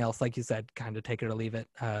everything else, like you said, kind of take it or leave it.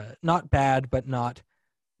 Not bad, but not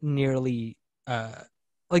nearly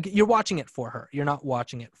like you're watching it for her. You're not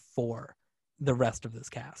watching it for the rest of this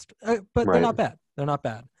cast. But Right. they're not bad. They're not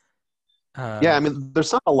bad. Yeah, I mean,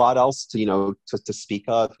 there's not a lot else to to speak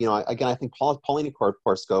of. Again, I think Paulina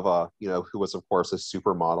Korskova, who was of course a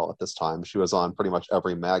supermodel at this time. She was on pretty much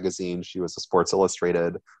every magazine. She was a Sports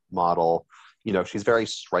Illustrated model. She's very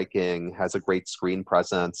striking, has a great screen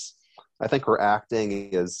presence. I think her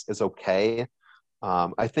acting is okay.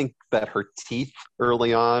 I think that her teeth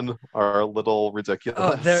early on are a little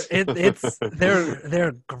ridiculous.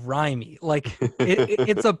 They're grimy. Like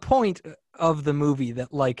it's a point of the movie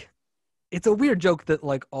that like it's a weird joke that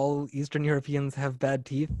like all Eastern Europeans have bad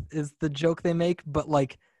teeth is the joke they make, but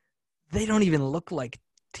like they don't even look like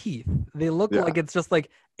teeth. They look like it's just like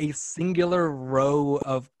a singular row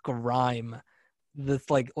of grime. That's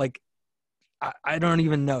like I don't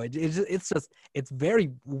even know. It's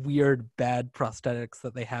very weird, bad prosthetics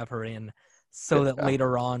that they have her in, so that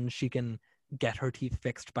later on she can get her teeth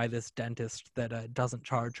fixed by this dentist that doesn't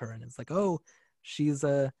charge her, and it's like, oh, she's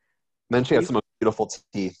Then she has the most beautiful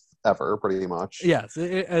teeth ever, pretty much. Yes,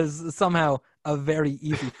 it is somehow a very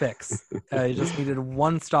easy fix. You just needed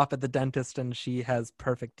one stop at the dentist, and she has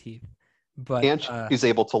perfect teeth. And she's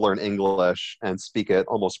able to learn English and speak it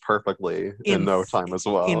almost perfectly in no time as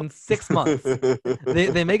well. In 6 months.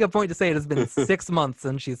 They make a point to say it has been 6 months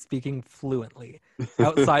and she's speaking fluently,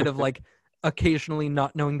 outside of like occasionally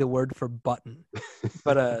not knowing the word for button.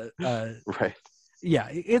 But right. Yeah,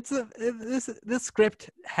 this script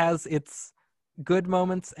has its good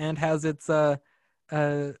moments and has its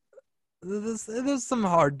there's some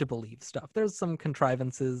hard to believe stuff. There's some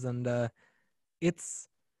contrivances, and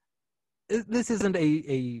this isn't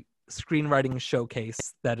a screenwriting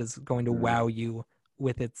showcase that is going to wow you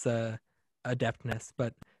with its adeptness,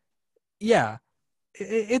 but yeah,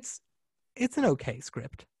 it's an okay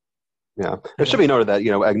script. Yeah, it should be noted that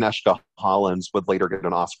Agnieszka Hollands would later get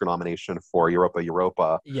an Oscar nomination for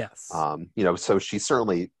Europa. Yes. So she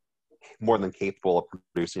certainly more than capable of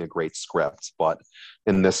producing a great script. But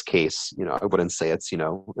in this case, I wouldn't say it's, an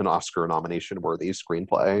Oscar nomination worthy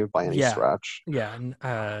screenplay by any Yeah, stretch.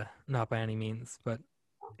 yeah, not by any means, but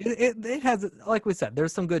it has, like we said,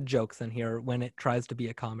 there's some good jokes in here when it tries to be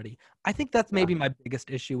a comedy. I think that's maybe my biggest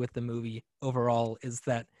issue with the movie overall, is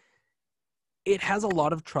that it has a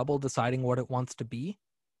lot of trouble deciding what it wants to be.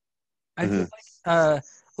 I feel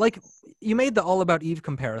like you made the All About Eve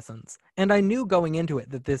comparisons, and I knew going into it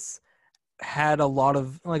that this had a lot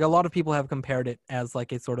of people have compared it as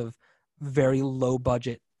like a sort of very low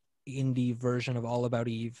budget indie version of All About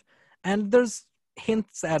Eve, and there's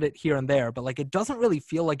hints at it here and there, but like it doesn't really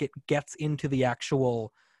feel like it gets into the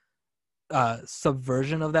actual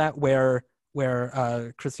subversion of that, where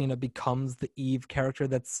Christina becomes the Eve character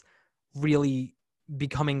that's really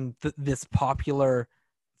becoming this popular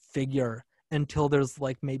figure, until there's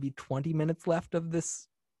like maybe 20 minutes left of this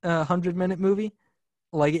 100-minute movie.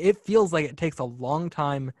 Like it feels like it takes a long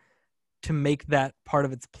time to make that part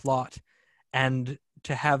of its plot, and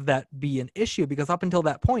to have that be an issue, because up until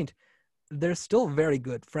that point they're still very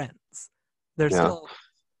good friends. They're still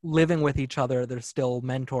living with each other. They're still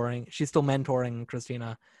mentoring. She's still mentoring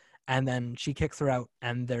Christina, and then she kicks her out,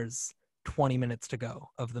 and there's 20 minutes to go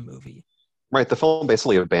of the movie. Right. The film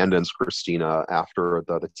basically abandons Christina after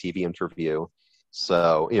the TV interview.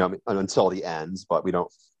 So, until the end, but we don't,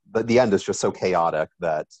 the end is just so chaotic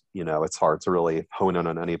that, it's hard to really hone in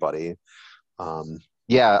on anybody.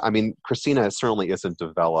 Christina certainly isn't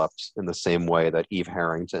developed in the same way that Eve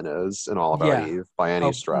Harrington is in All About Eve by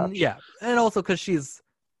any stretch. Yeah. And also because she's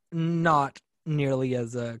not nearly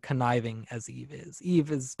as conniving as Eve is.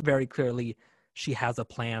 Eve is very clearly, she has a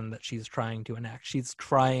plan that she's trying to enact.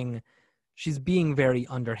 She's being very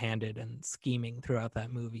underhanded and scheming throughout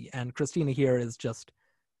that movie. And Christina here is just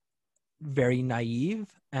very naive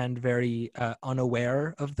and very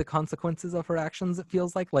unaware of the consequences of her actions, it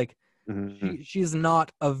feels like. She's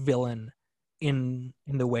not a villain in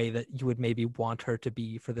the way that you would maybe want her to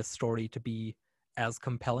be for this story to be as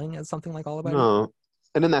compelling as something like All About Eve.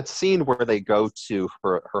 And in that scene where they go to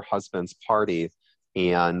her husband's party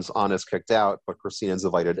and Anna's kicked out, but Christina's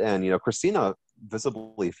invited in, Christina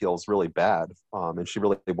visibly feels really bad, and she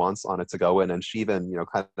really wants Anna to go in, and she even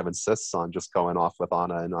kind of insists on just going off with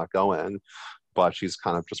Anna and not going, but she's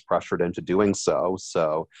kind of just pressured into doing so.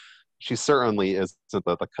 So she certainly is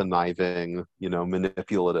the conniving,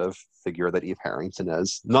 manipulative figure that Eve Harrington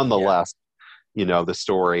is. Nonetheless, the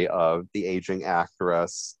story of the aging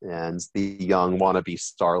actress and the young wannabe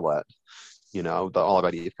starlet, the All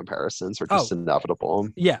About Eve comparisons are just inevitable.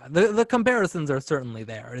 Yeah, the comparisons are certainly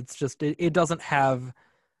there. It's just it doesn't have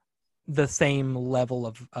the same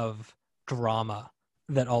level of drama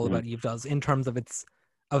that All About Eve does, in terms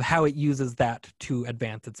of how it uses that to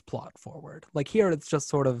advance its plot forward. Like here, it's just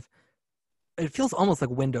sort of, it feels almost like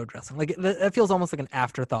window dressing. Like it feels almost like an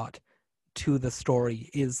afterthought to the story,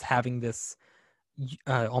 is having this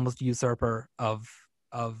almost usurper of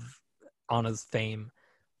Anna's fame.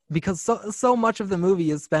 Because so much of the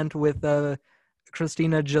movie is spent with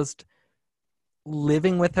Christina just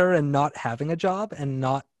living with her and not having a job, and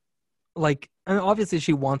not obviously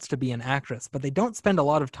she wants to be an actress, but they don't spend a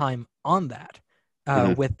lot of time on that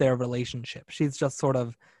with their relationship. She's just sort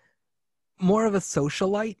of more of a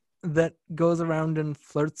socialite that goes around and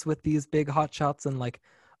flirts with these big hotshots,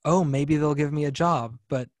 and maybe they'll give me a job,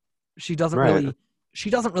 but she doesn't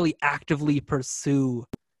really actively pursue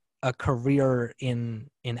a career in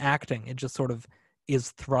acting. It just sort of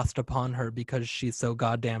is thrust upon her because she's so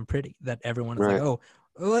goddamn pretty that everyone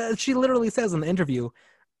is she literally says in the interview,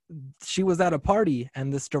 she was at a party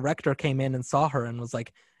and this director came in and saw her and was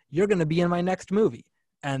like, "You're going to be in my next movie."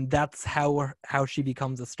 And that's how she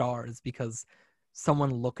becomes a star, is because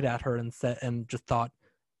someone looked at her and said, and just thought,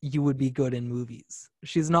 you would be good in movies.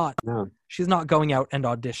 She's not going out and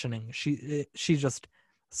auditioning. She just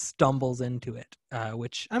stumbles into it,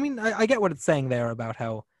 which I get what it's saying there about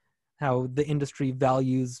how the industry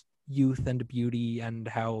values youth and beauty, and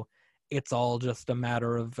how it's all just a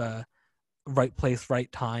matter of right place,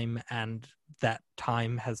 right time, and that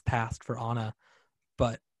time has passed for Anna.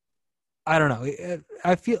 But I don't know.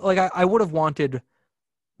 I feel like I would have wanted,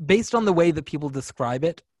 based on the way that people describe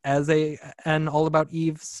it as an All About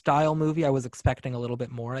Eve style movie, I was expecting a little bit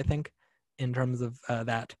more, I think, in terms of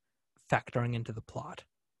that factoring into the plot.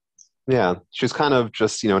 Yeah, she's kind of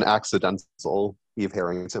just, an accidental Eve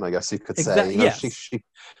Harrington, I guess you could say. Exactly. Yes.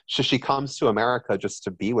 She comes to America just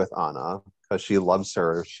to be with Anna because she loves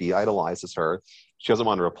her, she idolizes her. She doesn't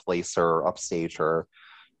want to replace her, upstage her,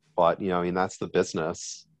 but that's the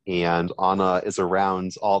business. And Anna is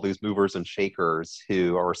around all these movers and shakers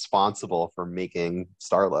who are responsible for making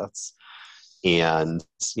starlets. and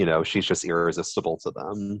she's just irresistible to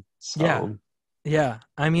them. Yeah. So Yeah.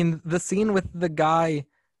 I mean, the scene with the guy,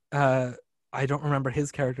 I don't remember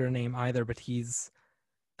his character name either, but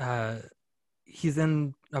uh, he's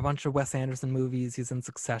in a bunch of Wes Anderson movies. He's in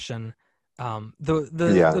Succession.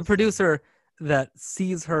 The yeah, producer that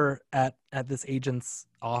sees her at this agent's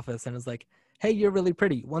office and is like, "Hey, you're really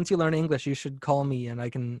pretty. Once you learn English, you should call me and I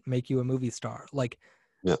can make you a movie star." Like,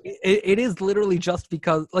 yeah, it is literally just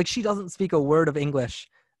because, like, she doesn't speak a word of English,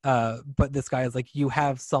 but this guy is like, "You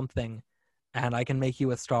have something, and I can make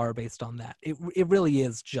you a star based on that." It really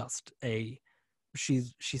is just she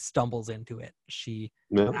stumbles into it. She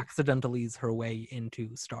yeah. accidentally ease her way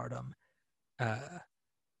into stardom. Uh,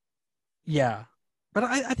 yeah, but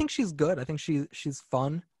I think she's good. I think she's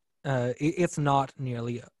fun. It's not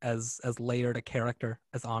nearly as layered a character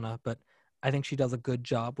as Anna, but I think she does a good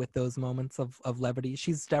job with those moments of levity.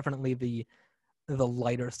 She's definitely the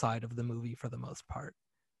lighter side of the movie for the most part.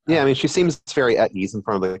 Yeah, I mean, she seems very at ease in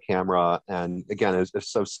front of the camera, and again, is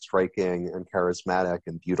so striking and charismatic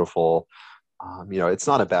and beautiful. It's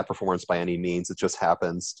not a bad performance by any means. It just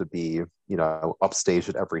happens to be, upstaged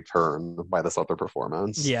at every turn by this other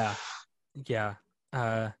performance. Yeah, yeah.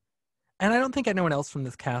 And I don't think anyone else from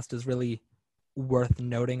this cast is really worth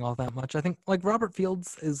noting all that much. I think like Robert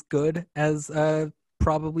Fields is good as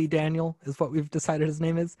probably Daniel is what we've decided his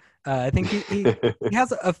name is. I think he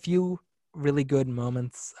has a few really good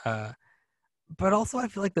moments, but also I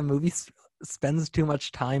feel like the movie spends too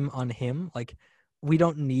much time on him. Like we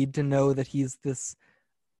don't need to know that he's this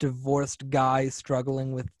divorced guy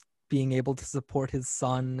struggling with being able to support his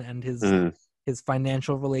son and his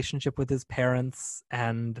financial relationship with his parents,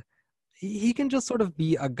 and he can just sort of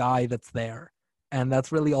be a guy that's there, and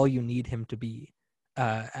that's really all you need him to be,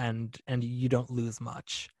 and you don't lose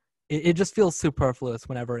much. It just feels superfluous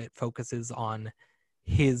whenever it focuses on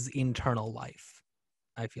his internal life,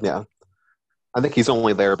 I feel Yeah. like. I think he's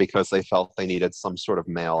only there because they felt they needed some sort of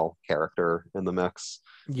male character in the mix.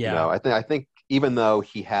 Yeah. I think even though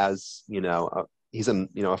he has, he's in,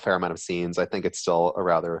 a fair amount of scenes, I think it's still a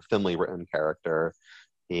rather thinly written character.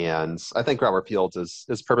 And I think Robert Fields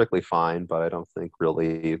is perfectly fine, but I don't think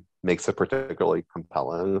really makes it particularly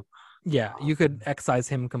compelling. Yeah, you could excise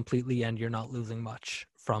him completely and you're not losing much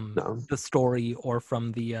from No. the story or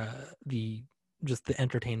from the just the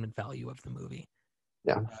entertainment value of the movie.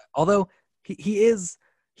 Yeah. Although he's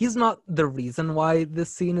not the reason why this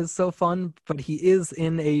scene is so fun, but he is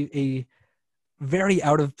in a very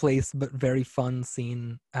out of place but very fun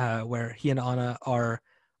scene where he and Anna are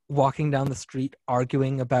walking down the street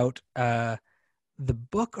arguing about the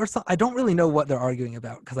book or something. I don't really know what they're arguing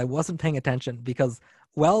about because I wasn't paying attention, because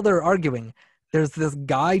while they're arguing, there's this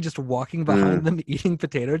guy just walking behind them eating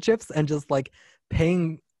potato chips and just like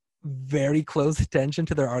paying very close attention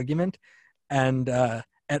to their argument. And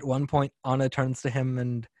at one point, Anna turns to him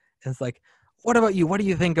and is like, "What about you? What do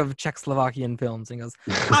you think of Czechoslovakian films?" And he goes,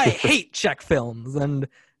 "I hate Czech films." And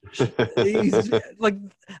he's like,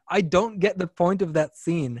 I don't get the point of that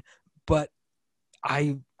scene, but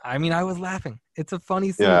I mean, I was laughing. It's a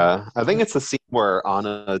funny scene. Yeah. I think it's the scene where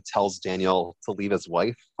Anna tells Daniel to leave his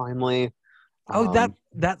wife finally. Oh,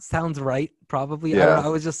 that sounds right. Probably. I don't know. Yeah. I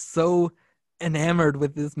was just so enamored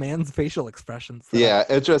with this man's facial expressions. Yeah,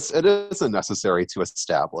 it isn't necessary to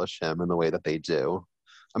establish him in the way that they do.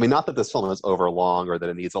 I mean, not that this film is overlong or that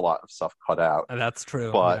it needs a lot of stuff cut out, That's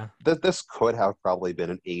true. but this could have probably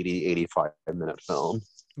been an 85-minute film.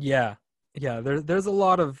 Yeah. There's a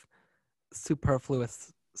lot of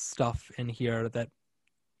superfluous stuff in here that,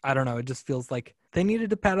 I don't know, it just feels like they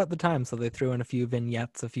needed to pad out the time, so they threw in a few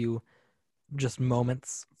vignettes, a few just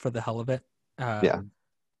moments for the hell of it. Yeah.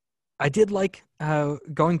 I did like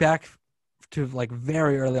going back to like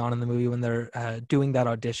very early on in the movie when they're doing that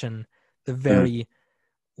audition, the very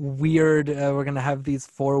weird, we're going to have these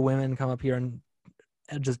 4 women come up here and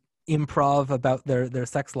just improv about their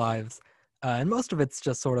sex lives. And most of it's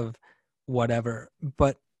just sort of whatever.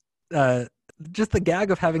 But just the gag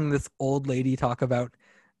of having this old lady talk about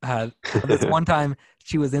this one time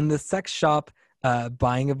she was in this sex shop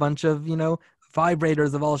buying a bunch of,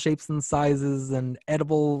 vibrators of all shapes and sizes and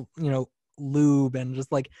edible, lube, and just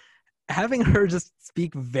like having her just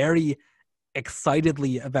speak very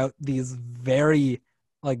excitedly about these very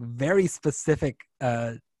specific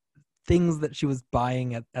things that she was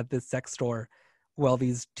buying at this sex store, while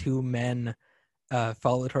these 2 men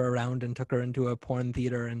followed her around and took her into a porn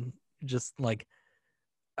theater, and just like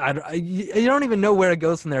you don't even know where it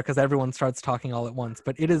goes from there because everyone starts talking all at once.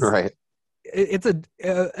 But it is right. It's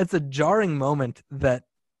a jarring moment that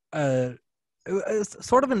it's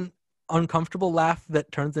sort of an uncomfortable laugh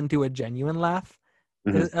that turns into a genuine laugh,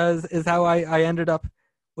 is how I ended up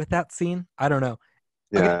with that scene. I don't know.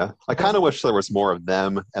 Again, Yeah, I kind of wish there was more of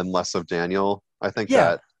them and less of Daniel. I think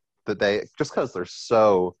yeah, that they just because they're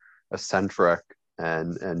so eccentric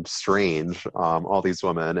and strange, all these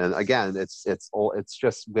women, and again, it's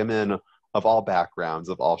just women of all backgrounds,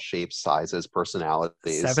 of all shapes, sizes,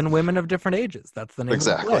 personalities. 7 women of different ages. That's the name of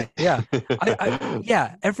the Exactly. play. Yeah.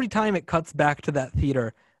 Yeah, every time it cuts back to that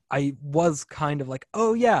theater, I was kind of like,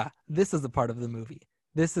 oh yeah, this is a part of the movie.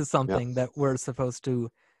 This is Yeah. something that we're supposed to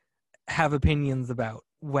have opinions about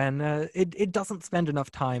when it doesn't spend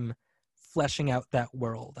enough time fleshing out that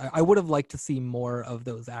world. I would have liked to see more of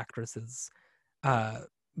those actresses uh,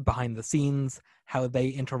 behind the scenes, how they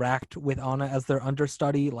interact with Anna as their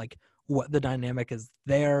understudy, like what the dynamic is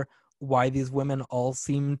there, why these women all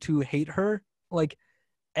seem to hate her. Like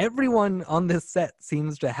everyone on this set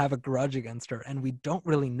seems to have a grudge against her, and we don't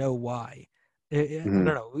really know why. I don't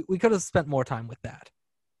Mhm. know. We could have spent more time with that.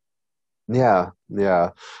 Yeah,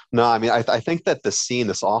 yeah. No, I mean, I think that the scene,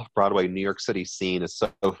 this off-Broadway New York City scene, is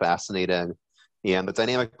so fascinating, and the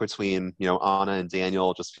dynamic between Anna and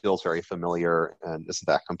Daniel just feels very familiar and isn't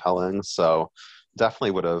that compelling. So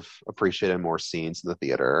definitely would have appreciated more scenes in the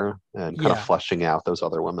theater and kind of Yeah. fleshing out those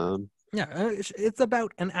other women. Yeah, it's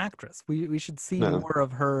about an actress. We should see No, more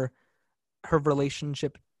of her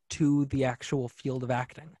relationship to the actual field of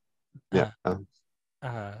acting, yeah, uh,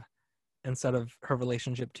 uh, instead of her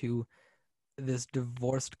relationship to this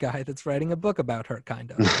divorced guy that's writing a book about her,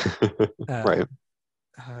 kind of. Uh, right.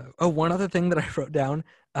 oh, one other thing that I wrote down: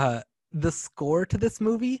 the score to this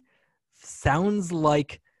movie sounds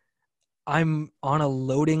like I'm on a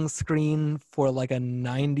loading screen for like a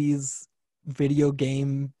 '90s video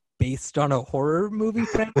game based on a horror movie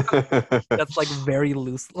franchise. That's like very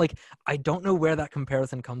loose. Like I don't know where that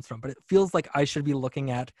comparison comes from, but it feels like I should be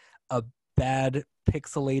looking at a bad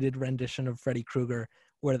pixelated rendition of Freddy Krueger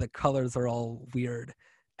where the colors are all weird.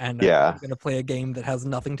 And I'm Yeah. going to play a game that has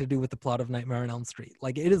nothing to do with the plot of Nightmare on Elm Street.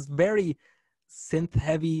 Like it is very synth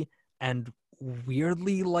heavy and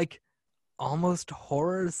weirdly like almost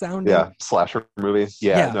horror sounding. Yeah, slasher movie.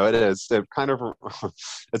 Yeah, Yeah. no, it is. It kind of,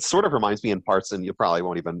 it sort of reminds me in parts, and you probably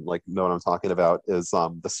won't even like know what I'm talking about. Is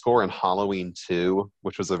the score in Halloween 2,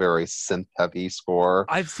 which was a very synth-heavy score.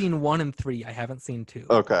 I've seen 1 and 3. I haven't seen 2.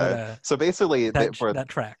 But Okay, so basically, for that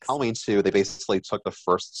tracks. Halloween 2, they basically took the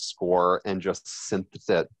first score and just synthed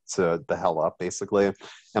it to the hell up, basically.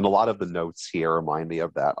 And a lot of the notes here remind me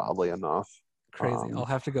of that, oddly enough. Crazy. I'll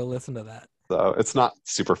have to go listen to that. So it's not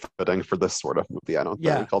super fitting for this sort of movie, I don't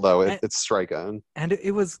Yeah. think, although And, it's striking. and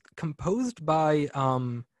it was composed by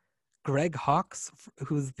Greg Hawkes,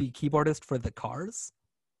 who's the keyboardist for The Cars.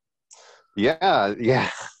 Yeah, yeah.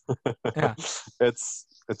 Yeah. It's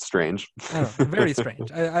strange. I don't know, very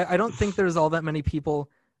strange. I don't think there's all that many people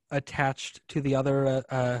attached to the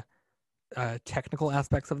other technical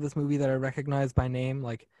aspects of this movie that are recognized by name.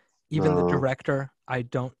 Like even the director, I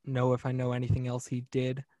don't know if I know anything else he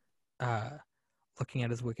did. Looking at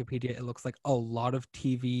his Wikipedia, it looks like a lot of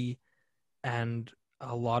TV and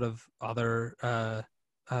a lot of other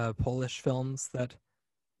Polish films that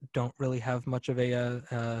don't really have much of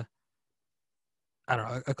a I don't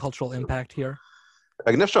know, a cultural impact here.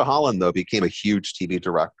 Agnieszka Holland, though, became a huge TV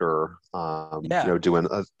director, Yeah. doing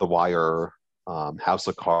The Wire, House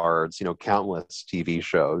of Cards, countless TV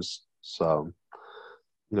shows. So,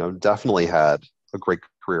 definitely had a great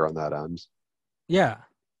career on that end. Yeah.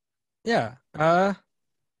 Yeah. I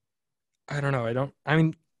don't know.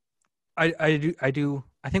 I do.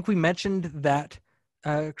 I think we mentioned that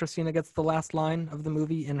Christina gets the last line of the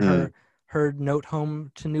movie in her note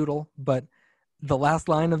home to Noodle, but the last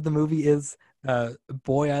line of the movie is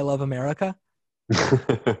 "Boy, I love America."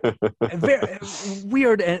 Very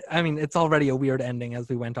weird. I mean, it's already a weird ending as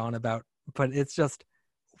we went on about, but it's just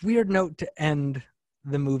weird note to end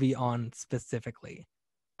the movie on specifically.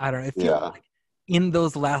 I don't know. It feels like in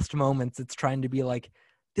those last moments, it's trying to be like,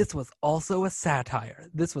 this was also a satire.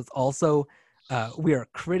 This was also we are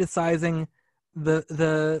criticizing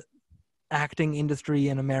the acting industry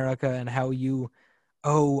in America and how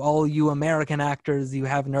all you American actors, you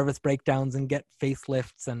have nervous breakdowns and get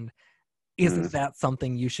facelifts, and isn't that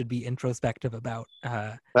something you should be introspective about?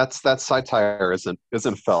 That satire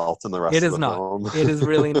isn't felt in the rest It of is the not. film. It is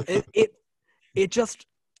really it just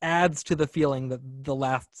adds to the feeling that the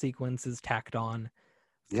last sequence is tacked on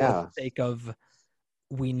for the sake of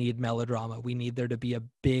we need melodrama. We need there to be a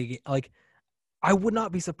big, like, I would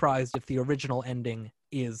not be surprised if the original ending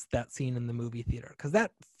is that scene in the movie theater, because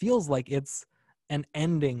that feels like it's an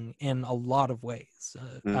ending in a lot of ways.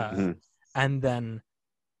 And then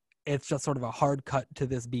it's just sort of a hard cut to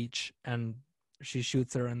this beach, and she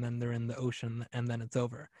shoots her and then they're in the ocean and then it's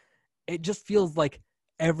over. It just feels like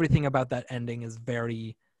everything about that ending is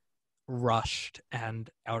very rushed and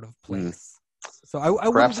out of place. So I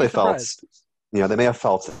wouldn't Perhaps be they felt, surprised. they may have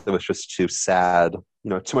felt it was just too sad,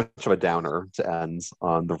 too much of a downer to end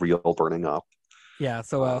on the real burning up. Yeah,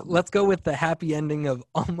 so let's go with the happy ending of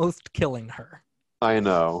almost killing her. I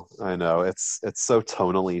know. It's so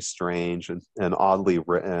tonally strange and oddly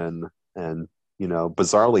written and,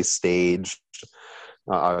 bizarrely staged.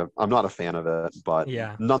 I'm not a fan of it, but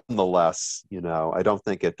Yeah. nonetheless, I don't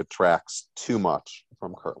think it detracts too much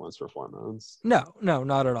from Kirtland's performance. No,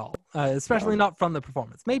 not at all. Especially not from the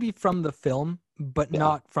performance. Maybe from the film, but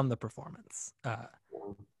not from the performance.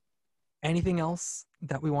 Anything else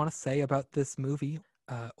that we want to say about this movie?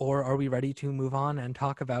 Or are we ready to move on and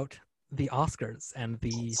talk about the Oscars and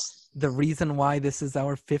the reason why this is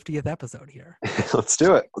our 50th episode here? Let's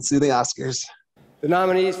do it. Let's do the Oscars. The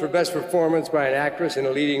nominees for Best Performance by an Actress in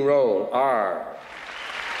a Leading Role are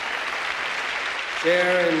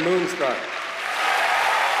Cher in Moonstruck,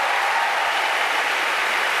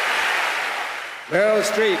 Meryl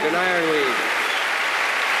Streep in Ironweed,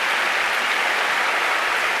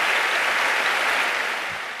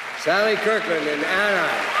 Sally Kirkland in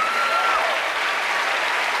Anna,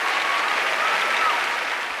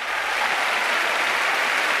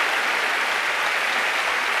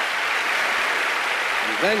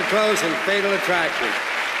 Glenn Close in Fatal Attraction.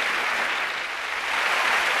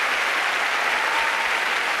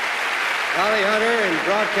 Holly Hunter in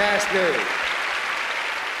Broadcast News.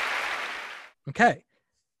 Okay,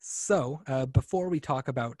 so before we talk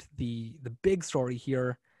about the big story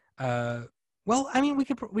here,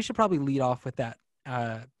 we should probably lead off with that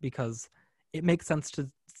because it makes sense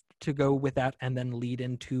to go with that and then lead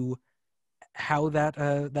into how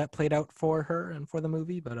that played out for her and for the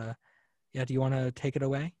movie. But do you want to take it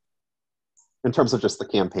away? In terms of just the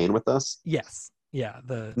campaign with this? Yes. Yeah,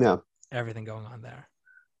 everything going on there.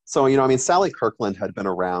 So, Sally Kirkland had been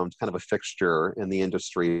around, kind of a fixture in the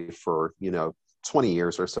industry for, 20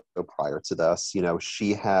 years or so prior to this. She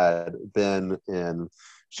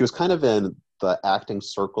was kind of in the acting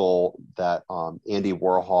circle that Andy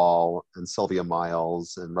Warhol and Sylvia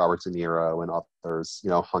Miles and Robert De Niro and others,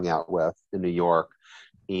 hung out with in New York.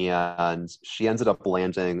 And she ended up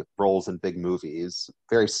landing roles in big movies,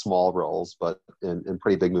 very small roles, but in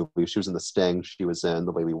pretty big movies. She was in The Sting. She was in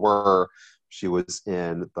The Way We Were. She was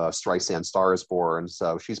in the Streisand Star is Born.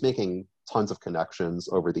 So she's making tons of connections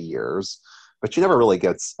over the years. But she never really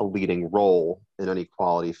gets a leading role in any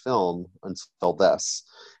quality film until this.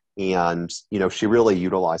 And, she really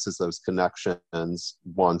utilizes those connections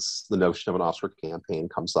once the notion of an Oscar campaign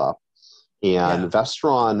comes up. And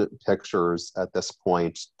Vestron Pictures at this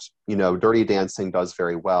point, Dirty Dancing does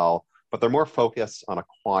very well, but they're more focused on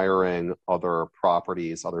acquiring other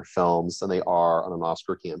properties, other films, than they are on an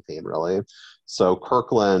Oscar campaign, really. So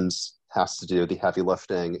Kirkland has to do the heavy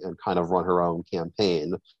lifting and kind of run her own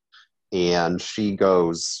campaign. And she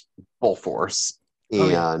goes full force.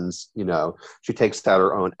 And, she takes out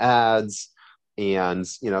her own ads. And,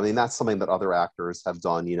 that's something that other actors have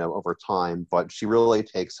done, over time, but she really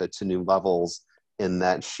takes it to new levels in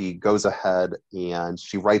that she goes ahead and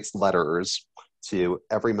she writes letters to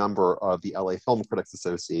every member of the LA Film Critics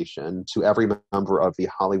Association, to every member of the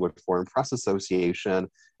Hollywood Foreign Press Association,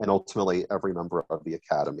 and ultimately every member of the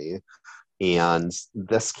Academy. And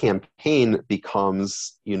this campaign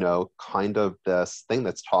becomes, kind of this thing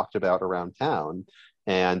that's talked about around town.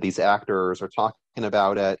 And these actors are talking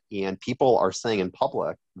about it, and people are saying in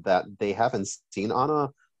public that they haven't seen Anna,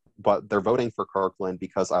 but they're voting for Kirkland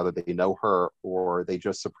because either they know her or they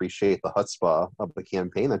just appreciate the chutzpah of the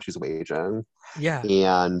campaign that she's waging. Yeah.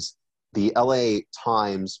 And the LA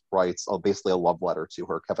Times writes basically a love letter to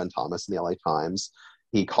her, Kevin Thomas in the LA Times.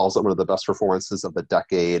 He calls it one of the best performances of the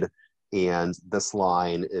decade. And this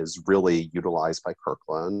line is really utilized by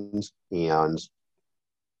Kirkland. And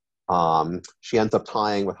she ends up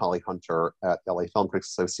tying with Holly Hunter at the LA Film Critics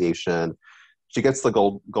Association. She gets the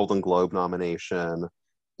Golden Globe nomination,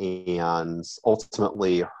 and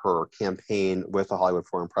ultimately her campaign with the Hollywood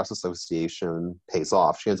Foreign Press Association pays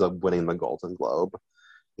off. She ends up winning the Golden Globe.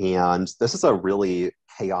 And this is a really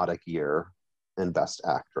chaotic year in Best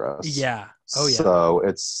Actress. Yeah. Oh, yeah. So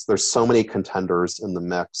there's so many contenders in the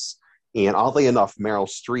mix. And oddly enough, Meryl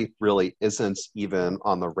Streep really isn't even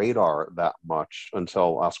on the radar that much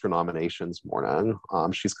until Oscar nominations morning.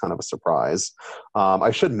 She's kind of a surprise.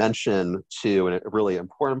 I should mention, too, and a really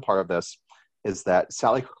important part of this is that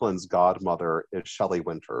Sally Kirkland's godmother is Shelley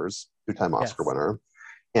Winters, two-time Oscar winner.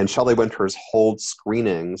 And Shelley Winters holds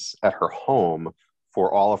screenings at her home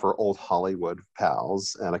for all of her old Hollywood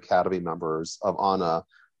pals and Academy members of Anna,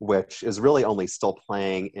 which is really only still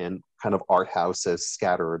playing in kind of art houses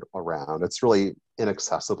scattered around. It's really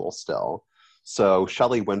inaccessible still. So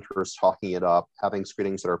Shelley Winters talking it up, having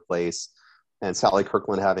screenings at her place, and Sally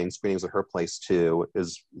Kirkland having screenings at her place too,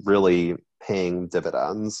 is really paying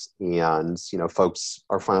dividends. And, folks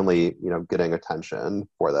are finally, getting attention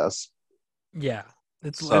for this. Yeah.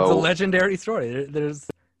 It's a legendary story. There's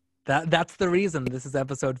that's the reason this is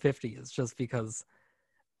episode 50, is just because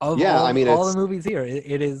of all the movies here.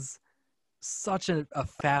 It is such a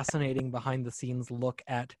fascinating behind the scenes look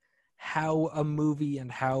at how a movie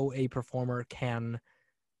and how a performer can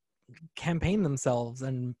campaign themselves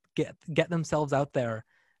and get themselves out there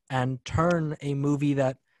and turn a movie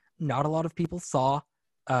that not a lot of people saw,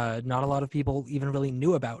 not a lot of people even really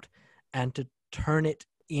knew about, and to turn it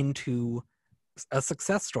into a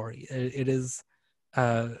success story. It is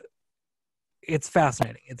it's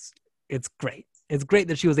fascinating. It's great. It's great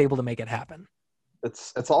that she was able to make it happen.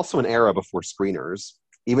 It's also an era before screeners,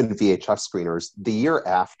 even VHS screeners. The year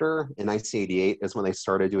after, in 1988, is when they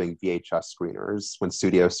started doing VHS screeners, when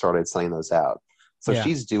studios started sending those out. So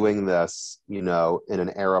she's doing this, in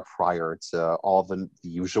an era prior to all the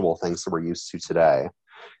usual things that we're used to today.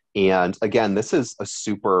 And again, this is a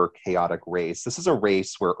super chaotic race. This is a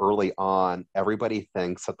race where early on, everybody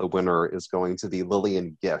thinks that the winner is going to be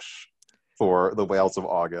Lillian Gish for The Whales of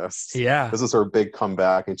August. Yeah. This is her big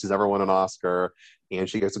comeback, and she's never won an Oscar, and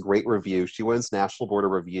she gets a great review. She wins National Board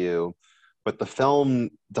of Review, but the film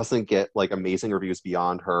doesn't get amazing reviews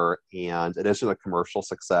beyond her, and it isn't a commercial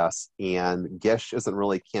success, and Gish isn't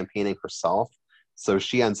really campaigning herself, so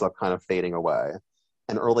she ends up kind of fading away.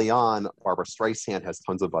 And early on, Barbara Streisand has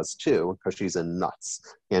tons of buzz too, because she's in Nuts,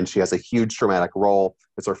 and she has a huge dramatic role.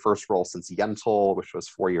 It's her first role since Yentl, which was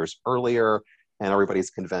 4 years earlier, and everybody's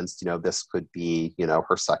convinced, this could be,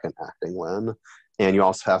 her second acting win. And you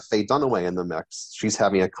also have Faye Dunaway in the mix. She's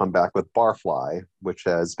having a comeback with Barfly, which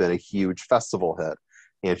has been a huge festival hit,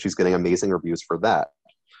 and she's getting amazing reviews for that.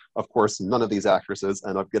 Of course, none of these actresses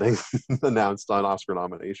end up getting announced on Oscar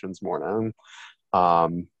nominations morning.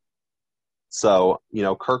 So,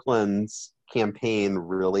 Kirkland's campaign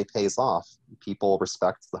really pays off. People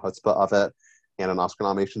respect the chutzpah of it, and on Oscar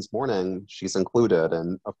nominations morning, she's included.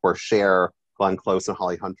 And of course, Cher, Glenn Close, and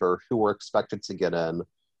Holly Hunter, who were expected to get in,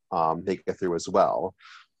 they get through as well.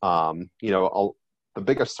 The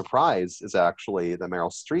biggest surprise is actually that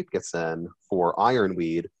Meryl Streep gets in for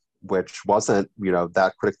Ironweed, which wasn't,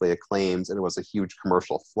 that critically acclaimed, and it was a huge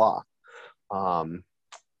commercial flop.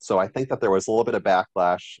 So I think that there was a little bit of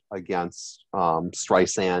backlash against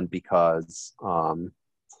Streisand because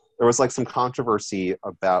there was some controversy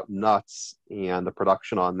about Nuts and the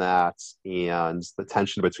production on that, and the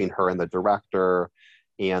tension between her and the director.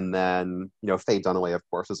 And then, Faye Dunaway, of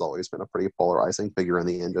course, has always been a pretty polarizing figure in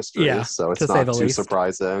the industry. So it's not too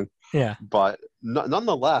surprising. Yeah. But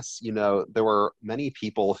nonetheless, there were many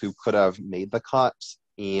people who could have made the cut.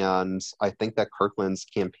 And I think that Kirkland's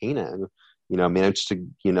campaigning, managed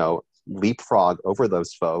to, leapfrog over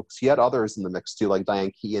those folks. You had others in the mix too, like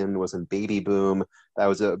Diane Keaton was in Baby Boom. That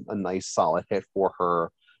was a nice, solid hit for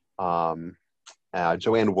her.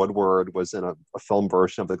 Joanne Woodward was in a film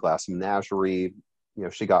version of The Glass Menagerie.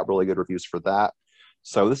 She got really good reviews for that.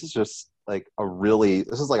 So this is just this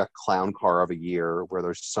is like a clown car of a year where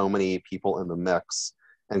there's so many people in the mix.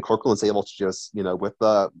 And Kirkland's able to just, with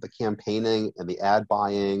the campaigning and the ad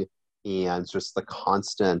buying and just the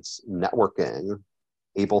constant networking,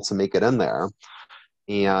 able to make it in there.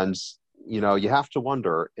 And, you have to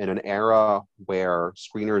wonder, in an era where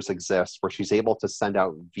screeners exist, where she's able to send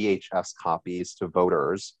out VHS copies to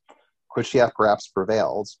voters, could she have perhaps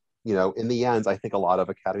prevailed? In the end, I think a lot of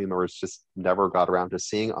Academy members just never got around to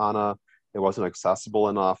seeing Anna. It wasn't accessible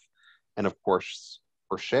enough. And of course,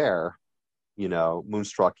 for Cher,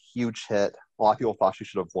 Moonstruck, huge hit. A lot of people thought she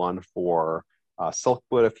should have won for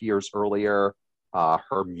Silkwood a few years earlier.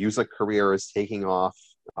 Her music career is taking off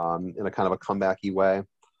in a kind of a comebacky way.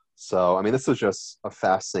 So, I mean, this is just a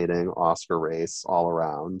fascinating Oscar race all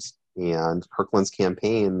around. And Kirkland's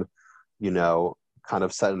campaign, kind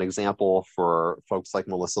of set an example for folks like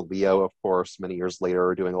Melissa Leo, of course, many years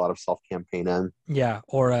later, doing a lot of self-campaigning. Yeah,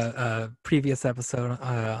 or a previous episode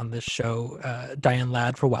on this show, Diane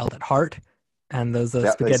Ladd for Wild at Heart, and those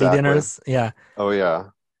spaghetti dinners. Yeah. Oh, yeah.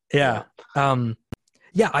 Yeah.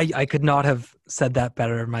 I could not have said that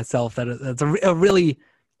better myself. That's a really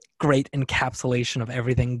great encapsulation of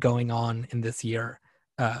everything going on in this year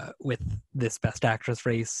with this Best Actress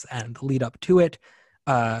race and lead up to it.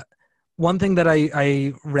 One thing that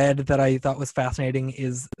I read that I thought was fascinating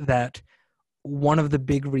is that one of the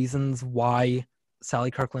big reasons why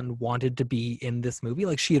Sally Kirkland wanted to be in this movie.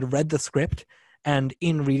 Like, she had read the script, and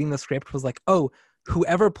in reading the script was like, oh,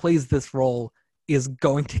 whoever plays this role is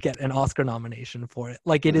going to get an Oscar nomination for it.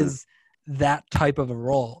 Like, it is that type of a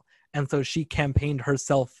role. And so she campaigned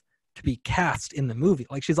herself to be cast in the movie.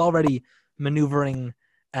 Like, she's already maneuvering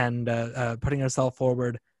and putting herself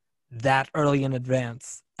forward that early in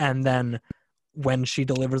advance. And then when she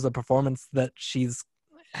delivers a performance that she's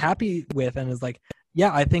happy with and is like,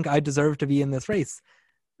 yeah, I think I deserve to be in this race,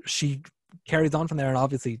 she carries on from there, and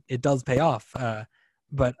obviously it does pay off.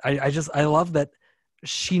 But I love that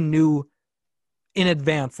she knew in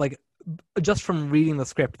advance, like, just from reading the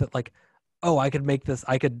script, that like, oh, I could make this,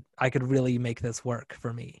 I could really make this work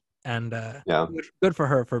for me. And good for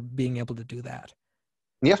her for being able to do that.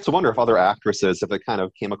 You have to wonder if other actresses, if it kind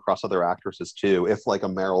of came across other actresses too, if like a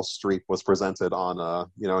Meryl Streep was presented on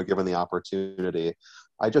given the opportunity.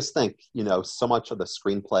 I just think, so much of the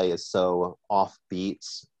screenplay is so offbeat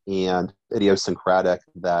and idiosyncratic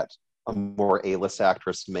that a more A-list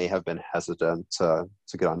actress may have been hesitant to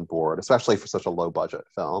get on board, especially for such a low budget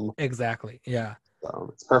film. Exactly. Yeah.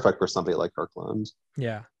 So it's perfect for somebody like Kirkland.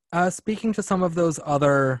 Yeah. Speaking to some of those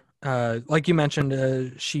other, like you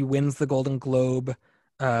mentioned, she wins the Golden Globe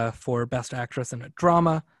for Best Actress in a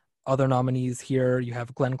Drama. Other nominees here, you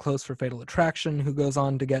have Glenn Close for Fatal Attraction, who goes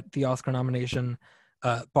on to get the Oscar nomination.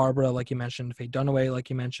 Barbara, like you mentioned, Faye Dunaway, like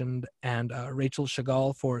you mentioned, and Rachel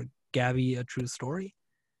Chagall for Gabby, A True Story.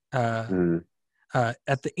 At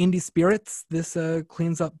the Indie Spirits, this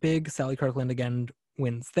cleans up big. Sally Kirkland again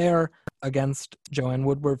wins there against Joanne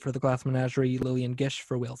Woodward for The Glass Menagerie, Lillian Gish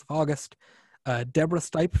for Whales of August, Deborah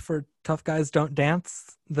Stipe for Tough Guys Don't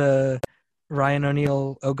Dance, the Ryan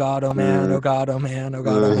O'Neal, oh God, oh man, oh God, oh man, oh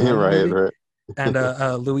God, oh man movie. Right.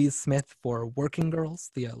 And Louise Smith for Working Girls,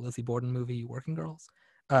 the Lizzie Borden movie Working Girls.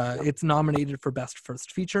 It's nominated for Best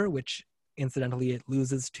First Feature, which incidentally it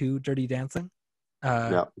loses to Dirty Dancing.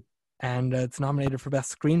 And it's nominated for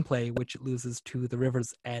Best Screenplay, which it loses to The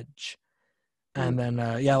River's Edge. And then,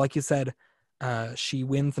 like you said, she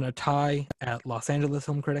wins in a tie at Los Angeles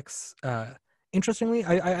Film Critics. Interestingly,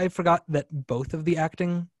 I forgot that both of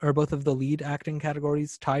the lead acting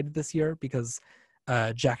categories tied this year, because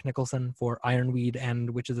Jack Nicholson for Ironweed and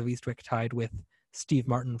Witches of Eastwick tied with Steve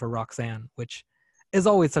Martin for Roxanne, which is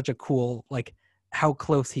always such a cool, like, how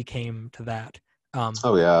close he came to that.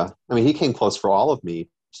 He came close for All of Me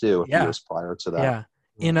too, years prior to that.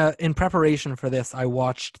 In preparation for this, I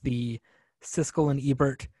watched the Siskel and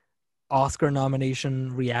Ebert Oscar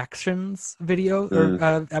nomination reactions video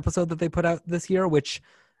or episode that they put out this year, which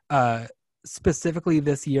specifically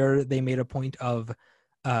this year they made a point of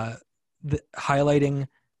highlighting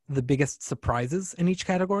the biggest surprises in each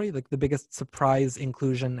category, like the biggest surprise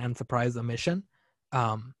inclusion and surprise omission.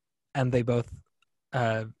 And they both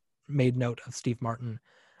made note of Steve Martin.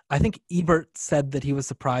 I think Ebert said that he was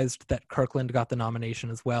surprised that Kirkland got the nomination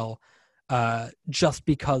as well, just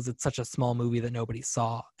because it's such a small movie that nobody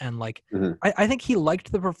saw. And like, I think he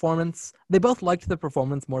liked the performance. They both liked the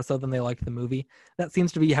performance more so than they liked the movie. That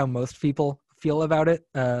seems to be how most people feel about it.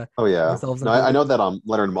 I know that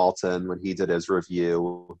Leonard Maltin, when he did his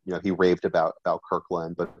review, he raved about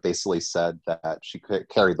Kirkland, but basically said that she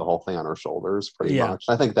carried the whole thing on her shoulders pretty much.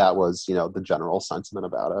 I think that was the general sentiment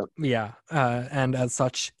about it. And as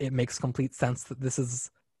such, it makes complete sense that this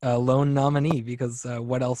is a lone nominee, because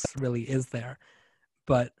what else really is there?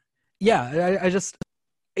 But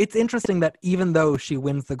it's interesting that even though she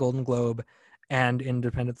wins the Golden Globe and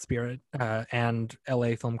Independent Spirit and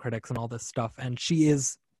LA Film Critics and all this stuff, and she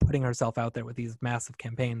is putting herself out there with these massive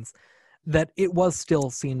campaigns, that it was still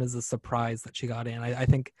seen as a surprise that she got in. I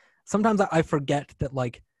think sometimes I forget that,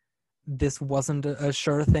 like, this wasn't a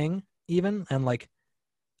sure thing even, and like,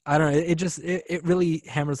 I don't know, it really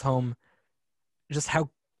hammers home just how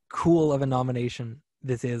cool of a nomination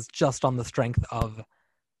this is, just on the strength of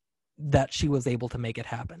that she was able to make it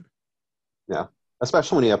happen. Yeah.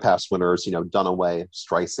 Especially when you have past winners, Dunaway,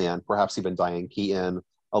 Streisand, perhaps even Diane Keaton,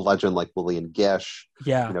 a legend like Lillian Gish.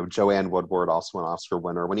 Joanne Woodward, also an Oscar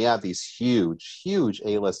winner. When you have these huge, huge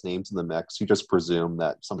A-list names in the mix, you just presume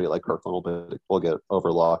that somebody like Kirkland will get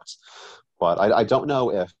overlooked. But I don't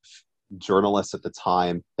know if journalists at the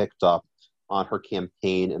time picked up on her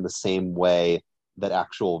campaign in the same way that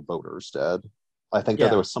actual voters did. I think that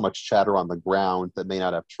there was so much chatter on the ground that may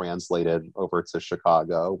not have translated over to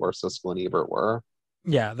Chicago, where Siskel and Ebert were.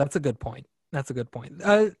 Yeah, that's a good point.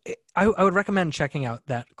 I would recommend checking out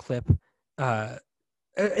that clip.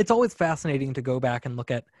 It's always fascinating to go back and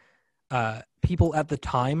look at people at the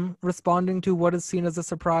time responding to what is seen as a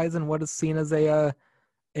surprise and what is seen as a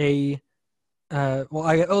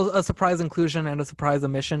surprise inclusion and a surprise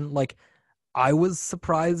omission. Like, I was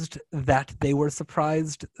surprised that they were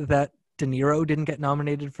surprised that De Niro didn't get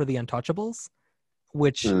nominated for The Untouchables,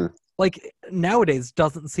 which, like, nowadays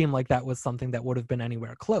doesn't seem like that was something that would have been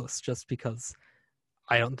anywhere close, just because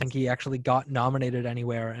I don't think he actually got nominated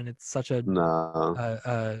anywhere, and it's such a No.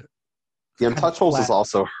 The The Untouchables was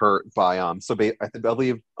also hurt by I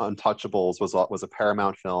believe Untouchables was a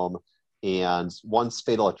Paramount film, and once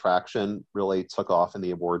Fatal Attraction really took off in the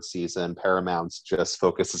award season, Paramount just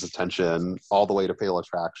focused its attention all the way to Fatal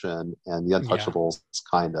Attraction, and The Untouchables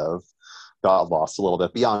kind of got lost a little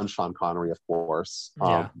bit beyond Sean Connery, of course.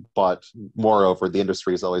 But moreover, the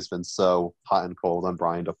industry has always been so hot and cold on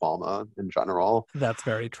Brian De Palma in general. That's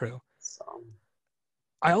very true. So.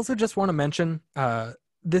 I also just want to mention,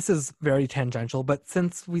 this is very tangential, but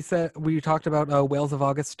since we talked about Whales of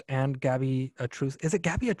August and Gabby a True, is it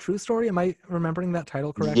Gabby a True Story? Am I remembering that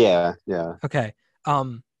title correctly? Yeah. Okay.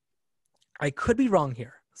 I could be wrong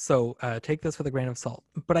here, so take this with a grain of salt.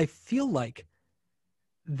 But I feel like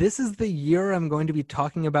this is the year I'm going to be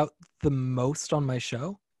talking about the most on my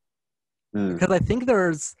show, because I think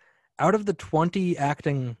there's, out of the 20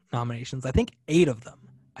 acting nominations, I think 8 of them,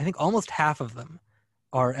 I think almost half of them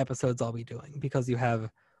are episodes I'll be doing, because you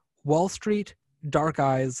have Wall Street, Dark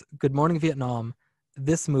Eyes, Good Morning Vietnam,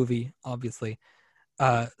 this movie, obviously,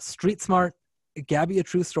 Street Smart, Gabby a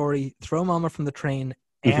True Story, Throw Mama from the Train,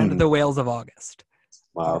 and The Whales of August.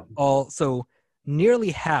 Wow. So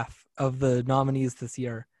nearly half of the nominees this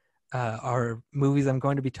year are movies I'm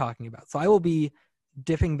going to be talking about. So I will be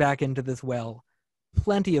dipping back into this well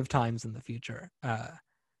plenty of times in the future.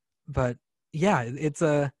 But yeah, it's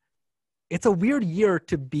a weird year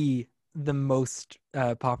to be the most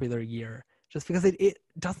popular year, just because it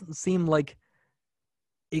doesn't seem like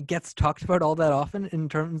it gets talked about all that often in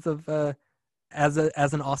terms of as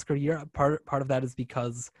an Oscar year. Part of that is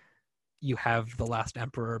because you have The Last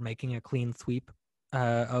Emperor making a clean sweep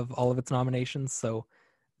of all of its nominations, so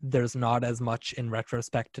there's not as much in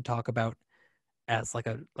retrospect to talk about as like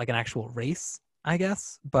an actual race, I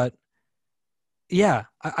guess. But yeah,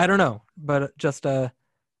 I don't know, but just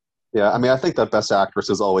yeah, I mean, I think that Best Actress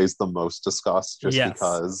is always the most discussed, just Yes,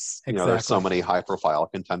 because exactly. There's so many high-profile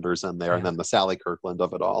contenders in there, and then the Sally Kirkland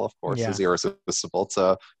of it all, of course, is irresistible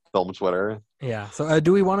to film Twitter. Yeah. So,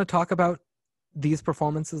 do we want to talk about these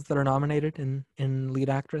performances that are nominated in lead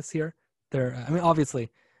actress here? I mean, obviously,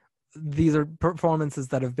 these are performances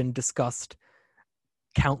that have been discussed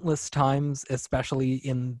countless times, especially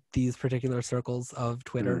in these particular circles of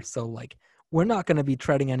Twitter. So, like, we're not going to be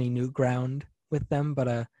treading any new ground with them,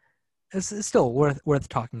 but it's still worth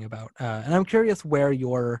talking about. And I'm curious where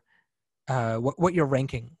your what your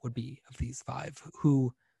ranking would be of these 5.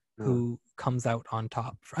 Who comes out on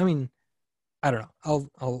top? I mean, I don't know.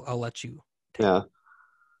 I'll let you take it.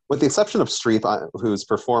 With the exception of Streep, whose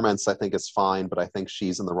performance I think is fine, but I think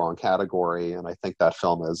she's in the wrong category, and I think that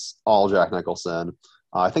film is all Jack Nicholson.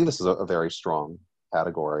 I think this is a very strong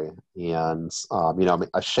category. And,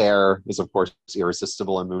 Cher is, of course,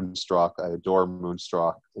 irresistible in Moonstruck. I adore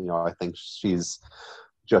Moonstruck. I think she's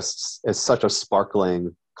just is such a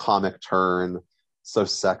sparkling comic turn, so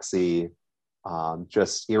sexy,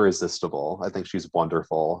 just irresistible. I think she's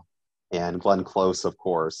wonderful. And Glenn Close, of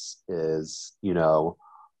course, is,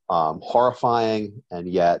 horrifying and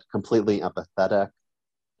yet completely empathetic.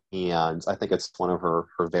 And I think it's one of her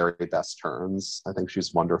very best turns. I think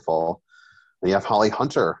she's wonderful. And you have Holly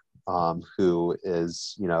Hunter, who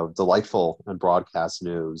is, delightful in broadcast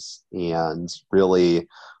news and really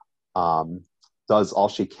does all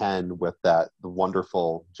she can with the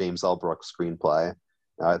wonderful James L. Brooks screenplay.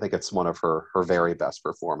 I think it's one of her very best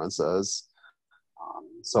performances.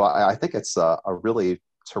 So I think it's a really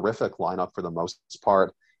terrific lineup for the most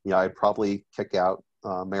part. I'd probably kick out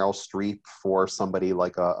Meryl Streep for somebody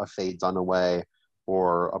like a Faye Dunaway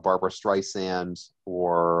or a Barbara Streisand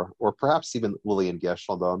or perhaps even Lillian Gish,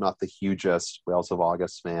 although I'm not the hugest Whales of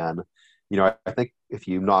August fan. I think if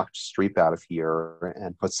you knocked Streep out of here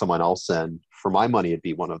and put someone else in, for my money, it'd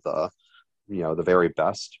be one of the very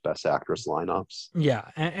best actress lineups. Yeah,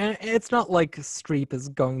 and it's not like Streep is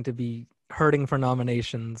going to be hurting for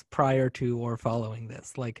nominations prior to or following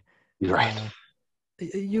this. Like, right.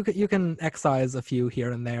 You can excise a few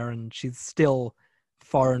here and there, and she's still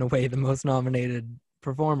far and away the most nominated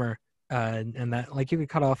performer. And that, like, you could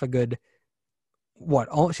cut off a good,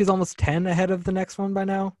 she's almost 10 ahead of the next one by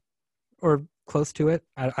now, or close to it.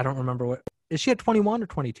 I don't remember what. Is she at 21 or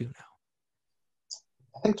 22 now?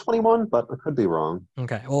 I think 21, but I could be wrong.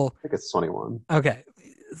 Okay, well, I think it's 21. Okay,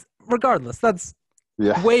 regardless, that's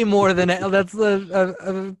way more than that's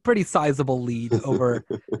a pretty sizable lead over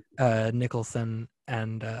Nicholson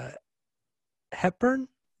and Hepburn.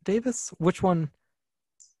 Davis? Which one?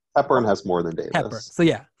 Hepburn has more than Hepburn. Davis. So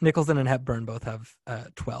yeah, Nicholson and Hepburn both have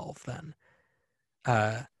 12 then.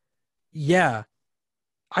 Yeah.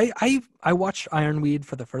 I watched Ironweed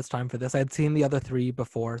for the first time for this. I had seen the other three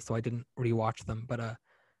before, so I didn't rewatch them. But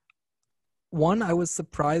one, I was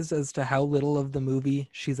surprised as to how little of the movie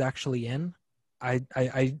she's actually in. I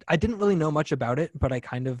didn't really know much about it, but I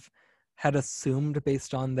kind of had assumed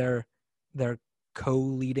based on their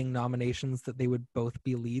co-leading nominations that they would both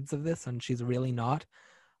be leads of this, and she's really not.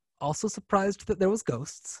 Also surprised that there was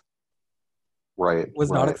ghosts. Right.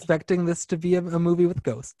 Was not expecting this to be a movie with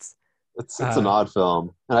ghosts. It's an odd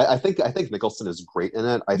film, and I think Nicholson is great in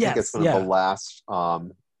it. I think it's one of the last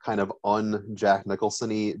kind of un-Jack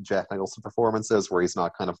Nicholson-y Jack Nicholson performances where he's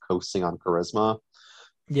not kind of coasting on charisma.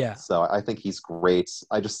 Yeah. So I think he's great.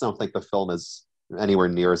 I just don't think the film is anywhere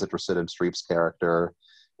near as interested in Streep's character,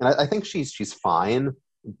 and I think she's fine,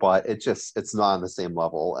 but it's not on the same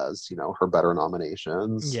level as her better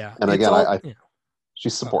nominations. Yeah. And again,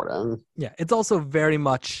 she's supporting. Yeah, it's also very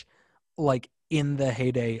much like in the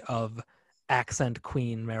heyday of accent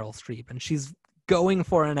queen Meryl Streep, and she's going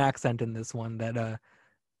for an accent in this one that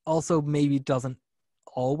also maybe doesn't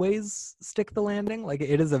always stick the landing. Like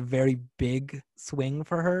it is a very big swing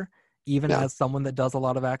for her, even as someone that does a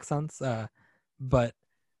lot of accents. But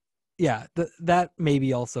yeah, that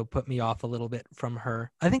maybe also put me off a little bit from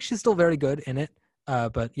her. I think she's still very good in it,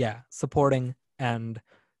 but yeah, supporting and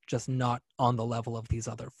just not on the level of these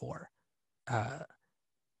other four.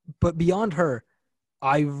 But beyond her,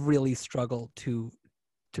 I really struggle to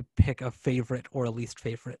pick a favorite or a least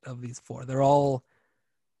favorite of these four. They're all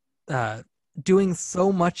doing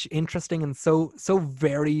so much interesting and so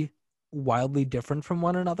very wildly different from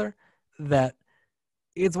one another that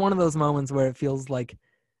it's one of those moments where it feels like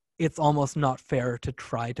it's almost not fair to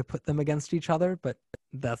try to put them against each other, but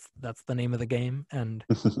that's the name of the game. And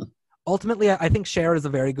ultimately, I think Cher is a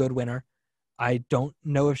very good winner. I don't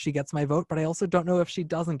know if she gets my vote, but I also don't know if she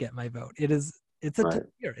doesn't get my vote. It's a tough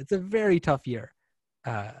year. It's a very tough year.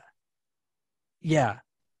 Yeah.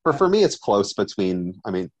 For me, it's close between.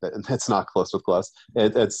 I mean, it's not close with close.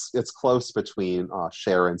 It's close between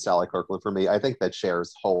Cher and Sally Kirkland for me. I think that Cher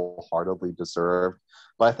is wholeheartedly deserved,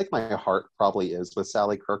 but I think my heart probably is with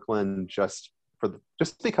Sally Kirkland just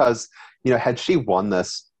because had she won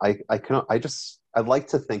this, I'd like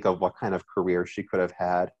to think of what kind of career she could have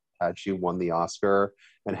had she won the Oscar,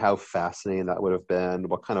 and how fascinating that would have been.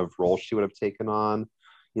 What kind of role she would have taken on.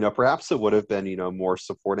 Perhaps it would have been more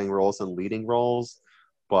supporting roles and leading roles.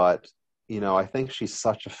 But, I think she's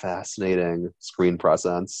such a fascinating screen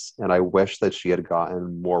presence, and I wish that she had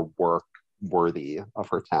gotten more work worthy of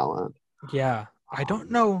her talent. Yeah. I don't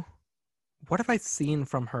know. What have I seen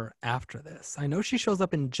from her after this? I know she shows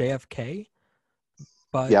up in JFK,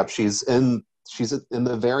 but... Yeah, she's in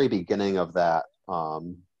the very beginning of that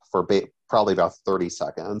for probably about 30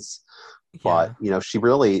 seconds. Yeah. But, she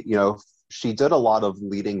really, she did a lot of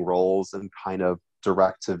leading roles and kind of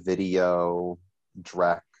direct-to-video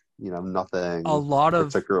Drek, nothing a lot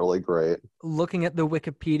particularly great. Looking at the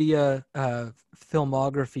Wikipedia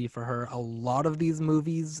filmography for her, a lot of these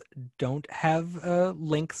movies don't have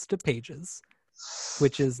links to pages,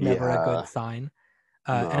 which is never a good sign.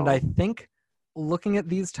 No. And I think looking at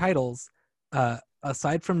these titles,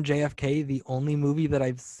 aside from JFK, the only movie that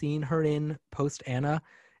I've seen her in post Anna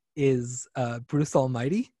is Bruce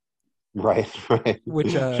Almighty. Right.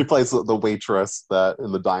 Which she plays the waitress that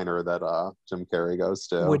in the diner that Jim Carrey goes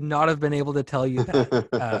to. Would not have been able to tell you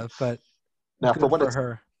that, but now for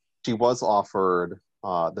her, she was offered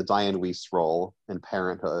the Diane Wiest role in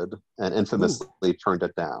Parenthood and infamously turned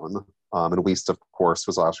it down. And Wiest, of course,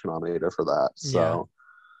 was Oscar nominated for that. So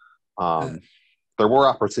there were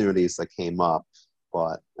opportunities that came up,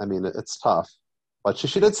 but I mean, it's tough. But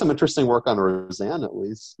she did some interesting work on Roseanne, at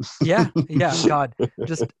least. yeah. God,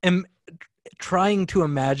 just trying to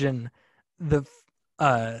imagine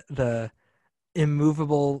the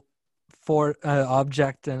immovable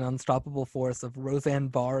object and unstoppable force of Roseanne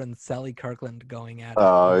Barr and Sally Kirkland going at it.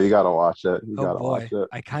 Oh, you gotta watch it. Watch it.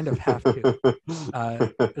 I kind of have to.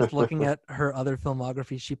 Just looking at her other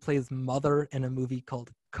filmography, she plays Mother in a movie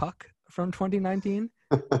called Cuck from 2019.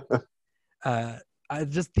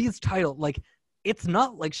 Just these titles, like. It's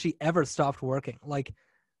not like she ever stopped working. Like,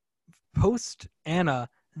 post Anna,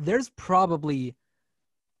 there's probably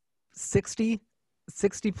 60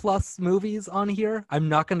 plus movies on here. I'm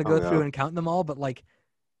not going to go through and count them all, but like,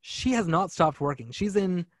 she has not stopped working. She's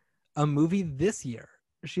in a movie this year.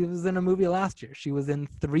 She was in a movie last year. She was in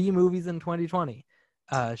 3 movies in 2020.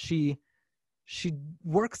 She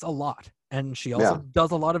works a lot, and she also does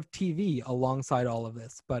a lot of TV alongside all of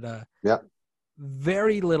this. But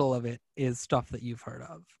very little of it is stuff that you've heard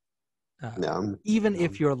of. Even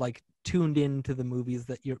if you're like tuned into the movies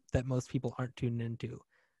that most people aren't tuned into.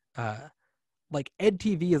 Like Ed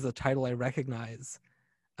TV is a title I recognize.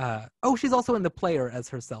 She's also in The Player as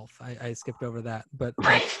herself. I skipped over that, but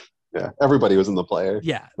yeah, everybody was in The Player.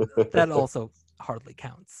 Yeah, that also hardly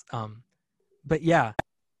counts. But yeah,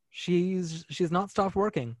 she's not stopped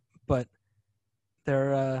working, but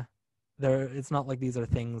it's not like these are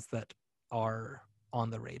things that are on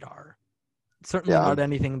the radar. Certainly not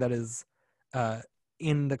anything that is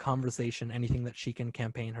in the conversation, anything that she can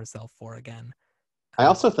campaign herself for again. I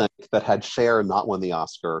also think that had Cher not won the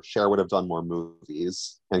Oscar, Cher would have done more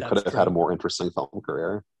movies and could have had a more interesting film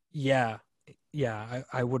career. Yeah,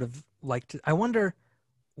 I would have liked to. I wonder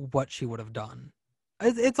what she would have done.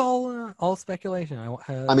 It's all speculation.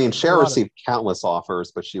 I mean, Cher received countless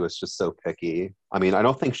offers, but she was just so picky. I mean, I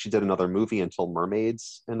don't think she did another movie until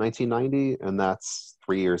Mermaids in 1990, and that's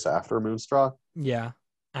 3 years after Moonstruck. Yeah,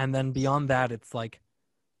 and then beyond that, it's like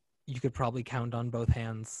you could probably count on both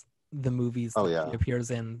hands the movies that she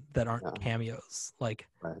appears in that aren't cameos. Like,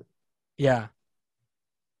 yeah.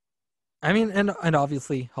 I mean, and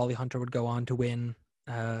obviously Holly Hunter would go on to win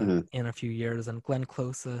in a few years, and Glenn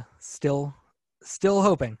Close still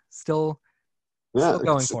hoping, still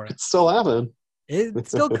going for it. It's still happening. It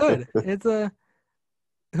still could. It's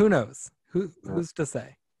who knows? Who's to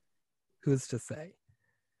say? Who's to say?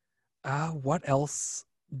 What else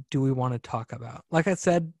do we want to talk about? Like I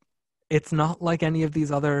said, it's not like any of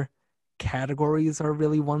these other categories are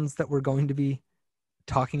really ones that we're going to be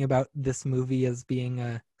talking about this movie as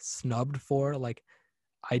being snubbed for. Like,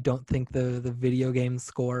 I don't think the video game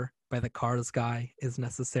score by the Cars guy is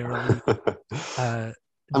necessarily I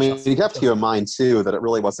mean, you have to keep in mind too that it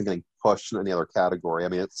really wasn't getting pushed in any other category. I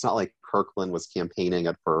mean, it's not like Kirkland was campaigning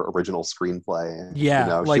it for original screenplay.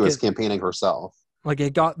 Yeah, like she was campaigning herself. Like,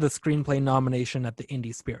 it got the screenplay nomination at the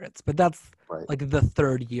Indie Spirits, but that's like the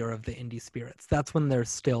third year of the Indie Spirits. That's when they're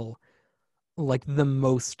still like the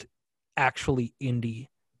most actually indie,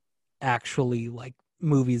 actually like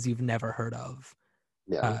movies you've never heard of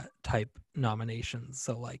type nominations.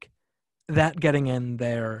 So like that getting in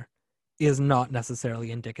there is not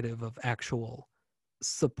necessarily indicative of actual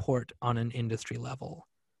support on an industry level.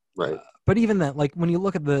 Right. But even then, like when you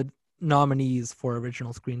look at the nominees for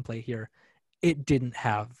original screenplay here, it didn't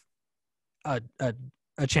have a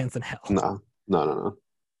chance in hell. No.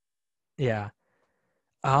 Yeah.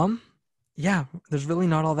 Yeah, there's really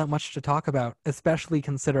not all that much to talk about, especially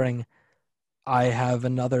considering I have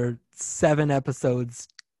another 7 episodes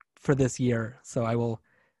for this year. So I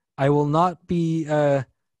will not be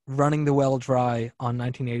running the well dry on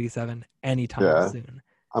 1987 anytime soon.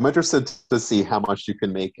 I'm interested to see how much you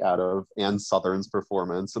can make out of Anne Southern's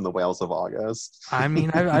performance in The Whales of August. I mean,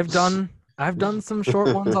 I've done some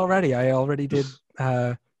short ones already. I already did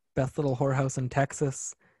Best Little Whorehouse in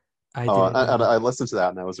Texas. I listened to that,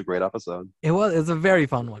 and that was a great episode. It's a very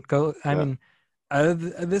fun one. I mean,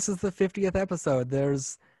 this is the 50th episode.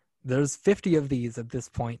 There's 50 of these at this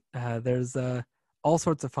point. There's all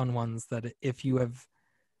sorts of fun ones that if you have,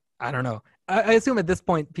 I don't know. I assume at this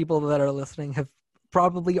point, people that are listening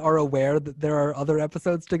probably are aware that there are other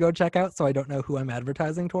episodes to go check out. So I don't know who I'm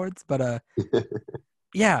advertising towards, but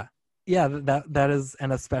yeah, that is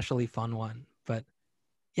an especially fun one. But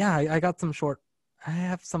yeah, I got some short. I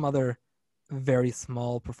have some other very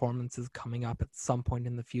small performances coming up at some point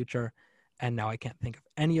in the future, and now I can't think of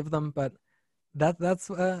any of them. But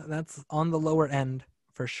that's on the lower end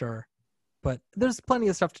for sure. But there's plenty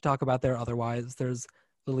of stuff to talk about there. Otherwise, there's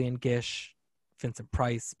Lillian Gish, Vincent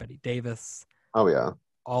Price, Betty Davis. Oh yeah,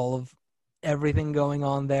 all of everything going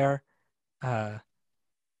on there.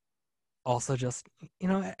 Also, just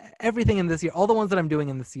everything in this year. All the ones that I'm doing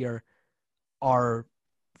in this year are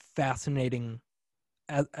fascinating.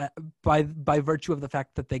 By virtue of the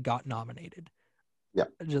fact that they got nominated. Yeah.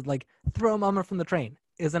 Just like Throw Mama from the Train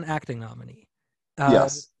is an acting nominee.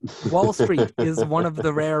 Yes. Wall Street is one of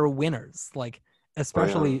the rare winners, like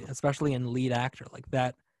especially in lead actor. Like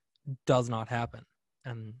that does not happen.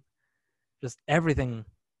 And just everything.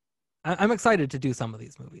 I'm excited to do some of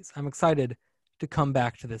these movies. I'm excited to come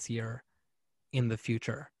back to this year in the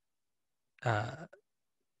future.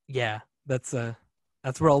 Yeah, that's where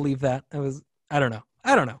I'll leave that. I don't know.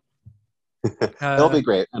 It'll be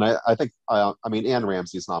great. And I think, I mean, Anne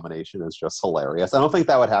Ramsey's nomination is just hilarious. I don't think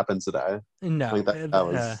that would happen today. No. I think that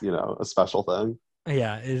was, a special thing.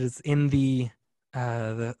 Yeah, it is in the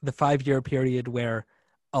 5-year period where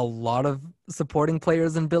a lot of supporting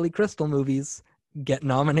players in Billy Crystal movies get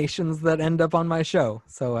nominations that end up on my show.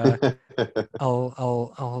 So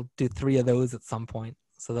I'll do 3 of those at some point.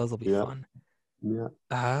 So those will be fun.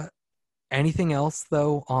 Yeah. Anything else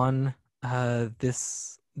though on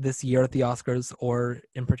this year at the Oscars, or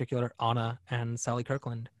in particular Anna and Sally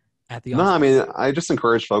Kirkland at the No, I Oscars? mean, I just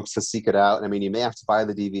encourage folks to seek it out. I mean, you may have to buy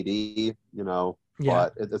the DVD, Yeah.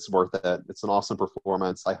 but it's worth it. It's an awesome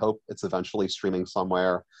performance. I hope it's eventually streaming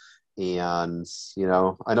somewhere. And,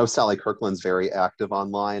 I know Sally Kirkland's very active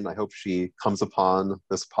online. I hope she comes upon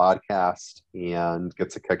this podcast and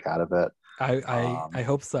gets a kick out of it. I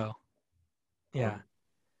hope so. Yeah.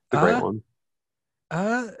 It's a great one.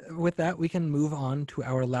 With that, we can move on to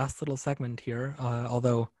our last little segment here.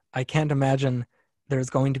 Although I can't imagine there's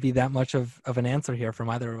going to be that much of an answer here from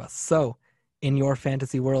either of us. So, in your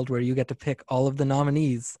fantasy world where you get to pick all of the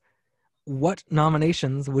nominees, what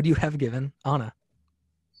nominations would you have given Anna?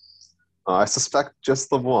 I suspect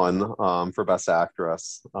just the one for Best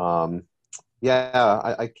Actress. I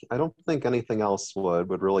don't think anything else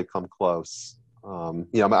would really come close.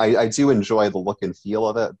 I do enjoy the look and feel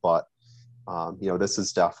of it, but this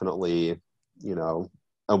is definitely,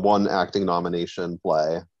 a one acting nomination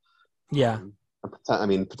play. Yeah. I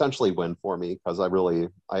mean, potentially win for me, because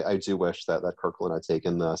I do wish that Kirkland had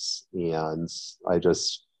taken this, and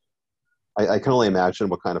I can only imagine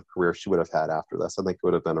what kind of career she would have had after this. I think it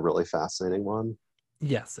would have been a really fascinating one.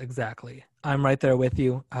 Yes, exactly. I'm right there with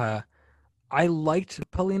you. I liked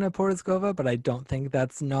Polina Porizkova, but I don't think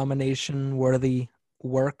that's nomination worthy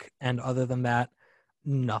work. And other than that,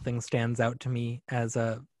 nothing stands out to me as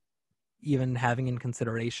even having in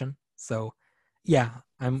consideration. So yeah,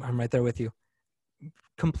 I'm right there with you.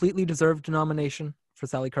 Completely deserved nomination for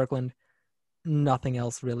Sally Kirkland. Nothing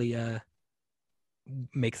else really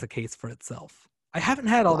makes a case for itself. I haven't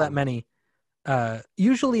had all that many.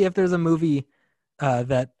 Usually if there's a movie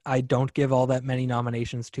that I don't give all that many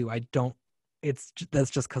nominations to,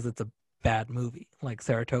 that's just because it's a bad movie, like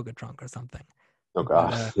Saratoga Drunk or something. Oh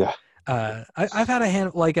gosh, yeah. I've had a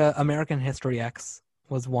hand, like American History X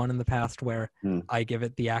was one in the past where I give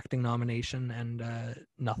it the acting nomination and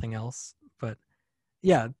nothing else. But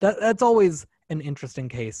yeah, that's always an interesting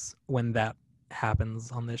case when that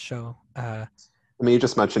happens on this show. I mean, you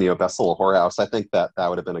just mentioned, Best Little Whorehouse. I think that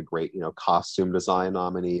would have been a great, costume design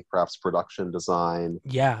nominee, perhaps production design.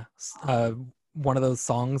 Yeah. One of those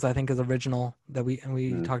songs I think is original that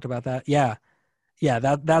we talked about that. Yeah. Yeah,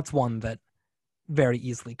 that's one that very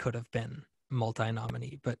easily could have been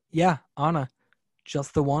multi-nominee. But yeah, Anna,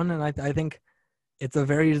 just the one, and I think it's a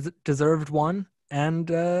very deserved one, and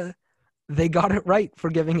they got it right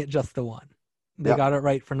for giving it just the one. They got it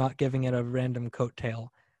right for not giving it a random coattail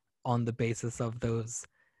on the basis of those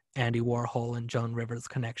Andy Warhol and Joan Rivers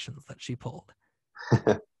connections that she pulled.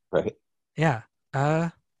 Right. Yeah.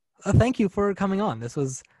 Thank you for coming on. This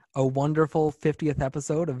was a wonderful 50th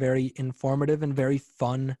episode, a very informative and very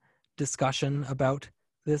fun discussion about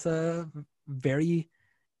this very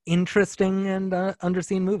interesting and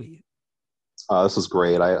underseen movie. This was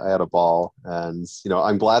great. I had a ball, and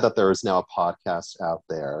I'm glad that there is now a podcast out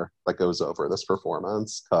there that goes over this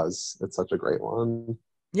performance, because it's such a great one.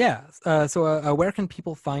 Yeah. So where can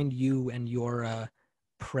people find you and your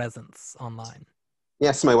presence online?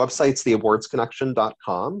 Yeah, so my website's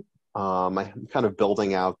theawardsconnection.com. I'm kind of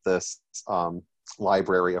building out this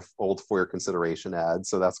library of old for your consideration ads,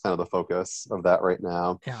 so that's kind of the focus of that right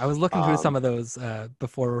now. Yeah, I was looking through some of those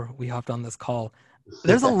before we hopped on this call.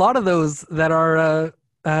 There's a lot of those that are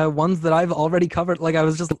ones that I've already covered. Like, I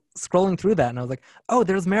was just scrolling through that and I was like, oh,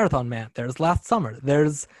 there's Marathon Man, there's Last Summer,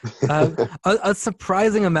 there's a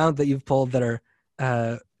surprising amount that you've pulled that are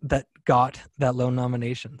that got that low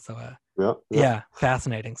nomination. So yeah,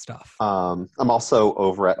 fascinating stuff. I'm also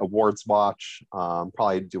over at Awards Watch,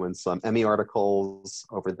 probably doing some Emmy articles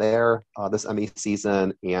over there this Emmy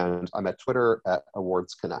season, and I'm at Twitter at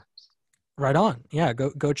Awards Connect. Right on. Yeah,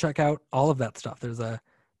 go check out all of that stuff. There's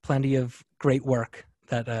plenty of great work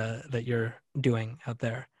that you're doing out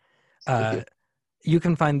there. You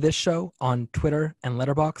can find this show on Twitter and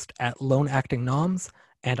Letterboxd at Lone Acting Noms,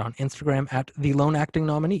 and on Instagram at The Lone Acting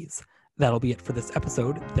Nominees. That'll be it for this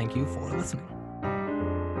episode. Thank you for listening.